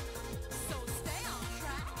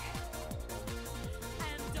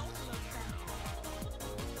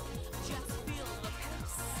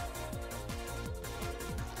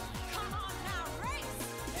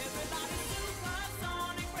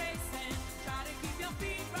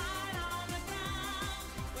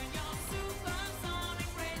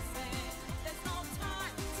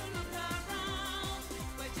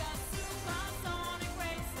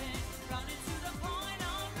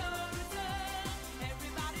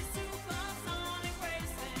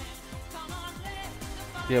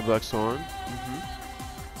 Yeah, Black Swan.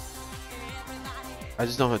 I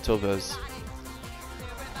just don't have Topaz.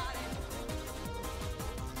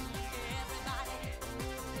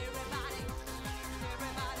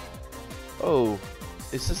 Oh,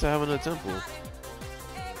 it's just having a temple.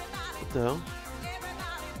 What the hell?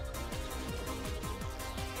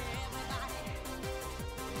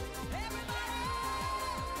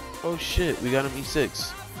 Oh shit, we got him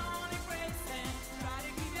E6.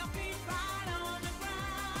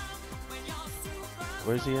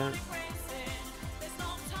 Where's he at?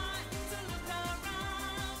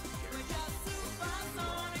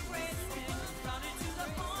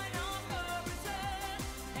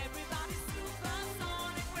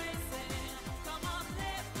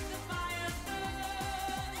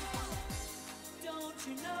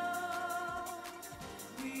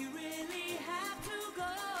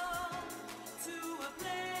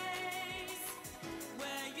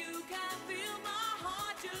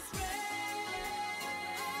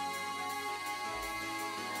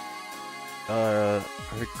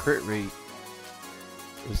 Her crit rate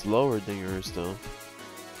is lower than yours though.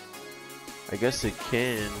 I guess it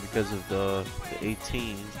can because of the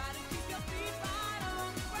 18.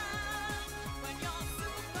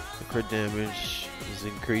 The crit damage is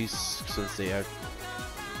increased since they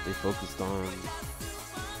focused on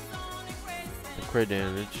the crit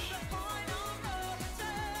damage.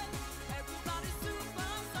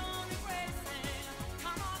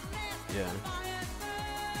 Yeah.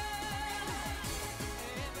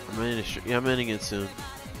 I'm ending it soon.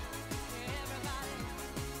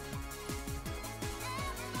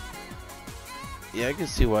 Yeah, I can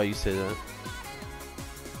see why you say that.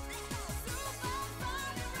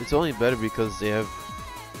 It's only better because they have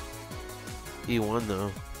E1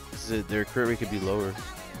 though. Their crit rate could be lower.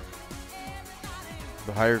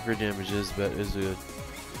 The higher crit damage is good.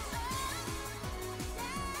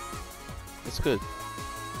 That's good.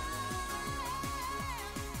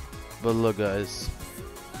 But look, guys.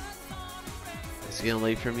 It's getting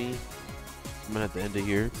late for me. I'm gonna have to end it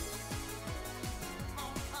here.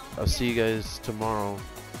 I'll see you guys tomorrow.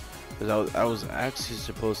 Cause I was actually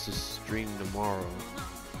supposed to stream tomorrow,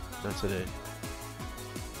 not today.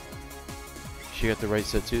 She got the right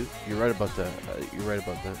set too. You're right about that. You're right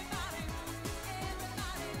about that.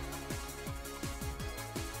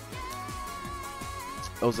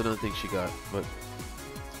 That was another thing she got. But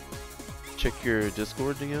check your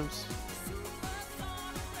Discord DMs.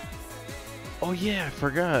 Oh yeah, I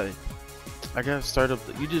forgot. I gotta start up.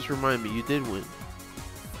 You just remind me. You did win.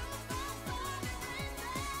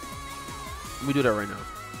 Let me do that right now.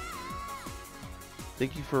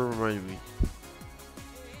 Thank you for reminding me.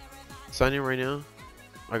 Sign in right now.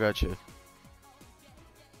 I got you.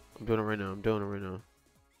 I'm doing it right now. I'm doing it right now.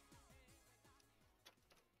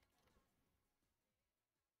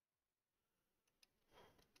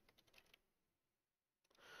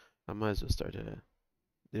 I might as well start that.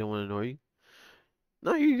 They don't want to annoy you?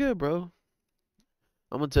 No, you're good, bro.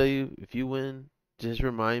 I'm gonna tell you, if you win, just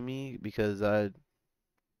remind me because I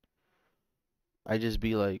just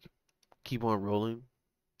be like, keep on rolling.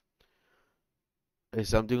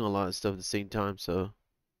 I'm doing a lot of stuff at the same time, so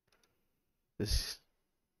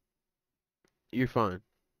you're fine.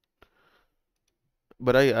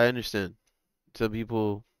 But I understand. Some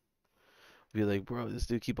people be like, bro, this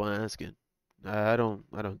dude keep on asking. I don't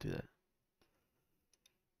do that.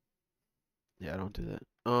 Yeah, I don't do that.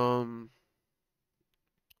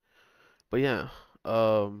 But yeah,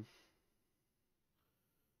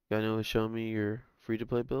 Guy know show me your free to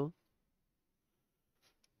play build?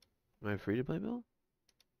 My free to play build?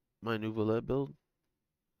 My Nouvelette build?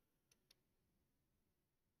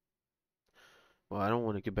 Well, I don't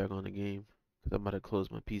want to get back on the game because I'm about to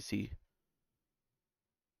close my PC.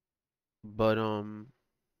 But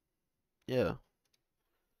yeah.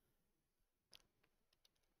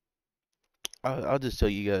 I'll just tell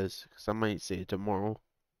you guys because I might say it tomorrow.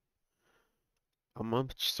 I'm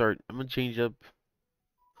gonna change up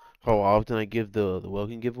how often I give the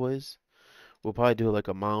Welkin giveaways. We'll probably do like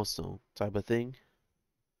a milestone type of thing.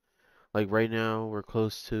 Like right now, we're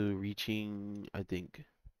close to reaching, I think,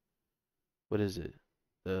 what is it?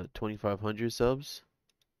 The 2,500 subs.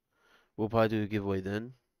 We'll probably do a giveaway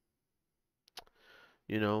then.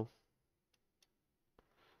 You know,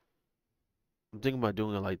 I'm thinking about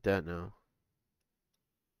doing it like that now.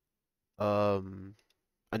 Um,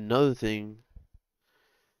 Another thing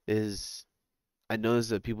is I noticed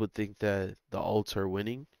that people think that the alts are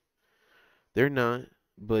winning. They're not,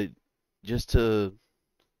 but just to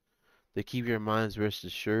keep your minds rest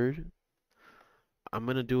assured, I'm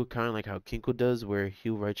gonna do it kind of like how Kinko does, where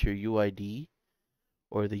he'll write your UID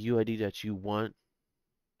or the UID that you want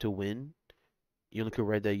to win. You only can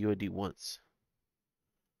write that UID once.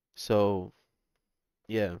 So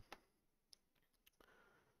yeah,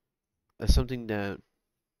 that's something that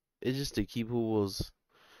it's just to keep people's,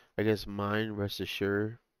 I guess, mind rest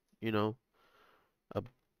assured. You know, uh,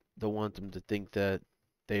 don't want them to think that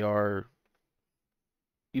they are,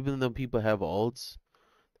 even though people have alts,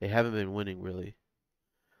 they haven't been winning really.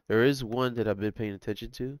 There is one that I've been paying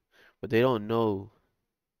attention to, but they don't know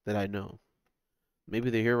that I know. Maybe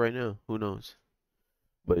they're here right now. Who knows?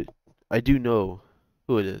 But I do know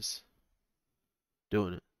who it is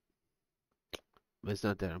doing it. But it's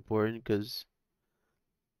not that important because,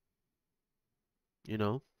 you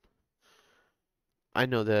know, I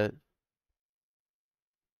know that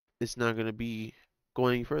it's not going to be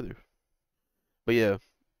going any further. But yeah,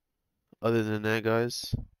 other than that,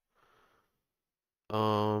 guys,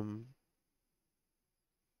 um,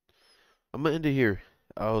 I'm gonna end it here.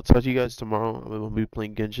 I'll talk to you guys tomorrow. I'm gonna be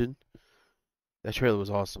playing Genshin. That trailer was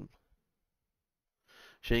awesome.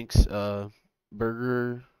 Shanks,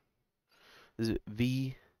 Burger, is it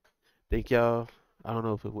V? Thank y'all. I don't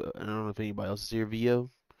know if anybody else is here. VO,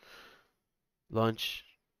 Lunch,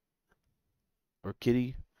 or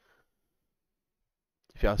Kitty.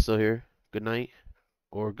 If y'all still here, good night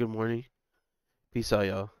or good morning. Peace out,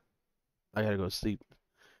 y'all. I gotta go to sleep.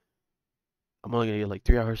 I'm only gonna get like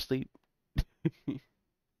 3 hours sleep.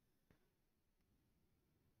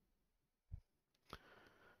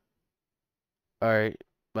 Alright,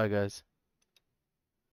 bye guys.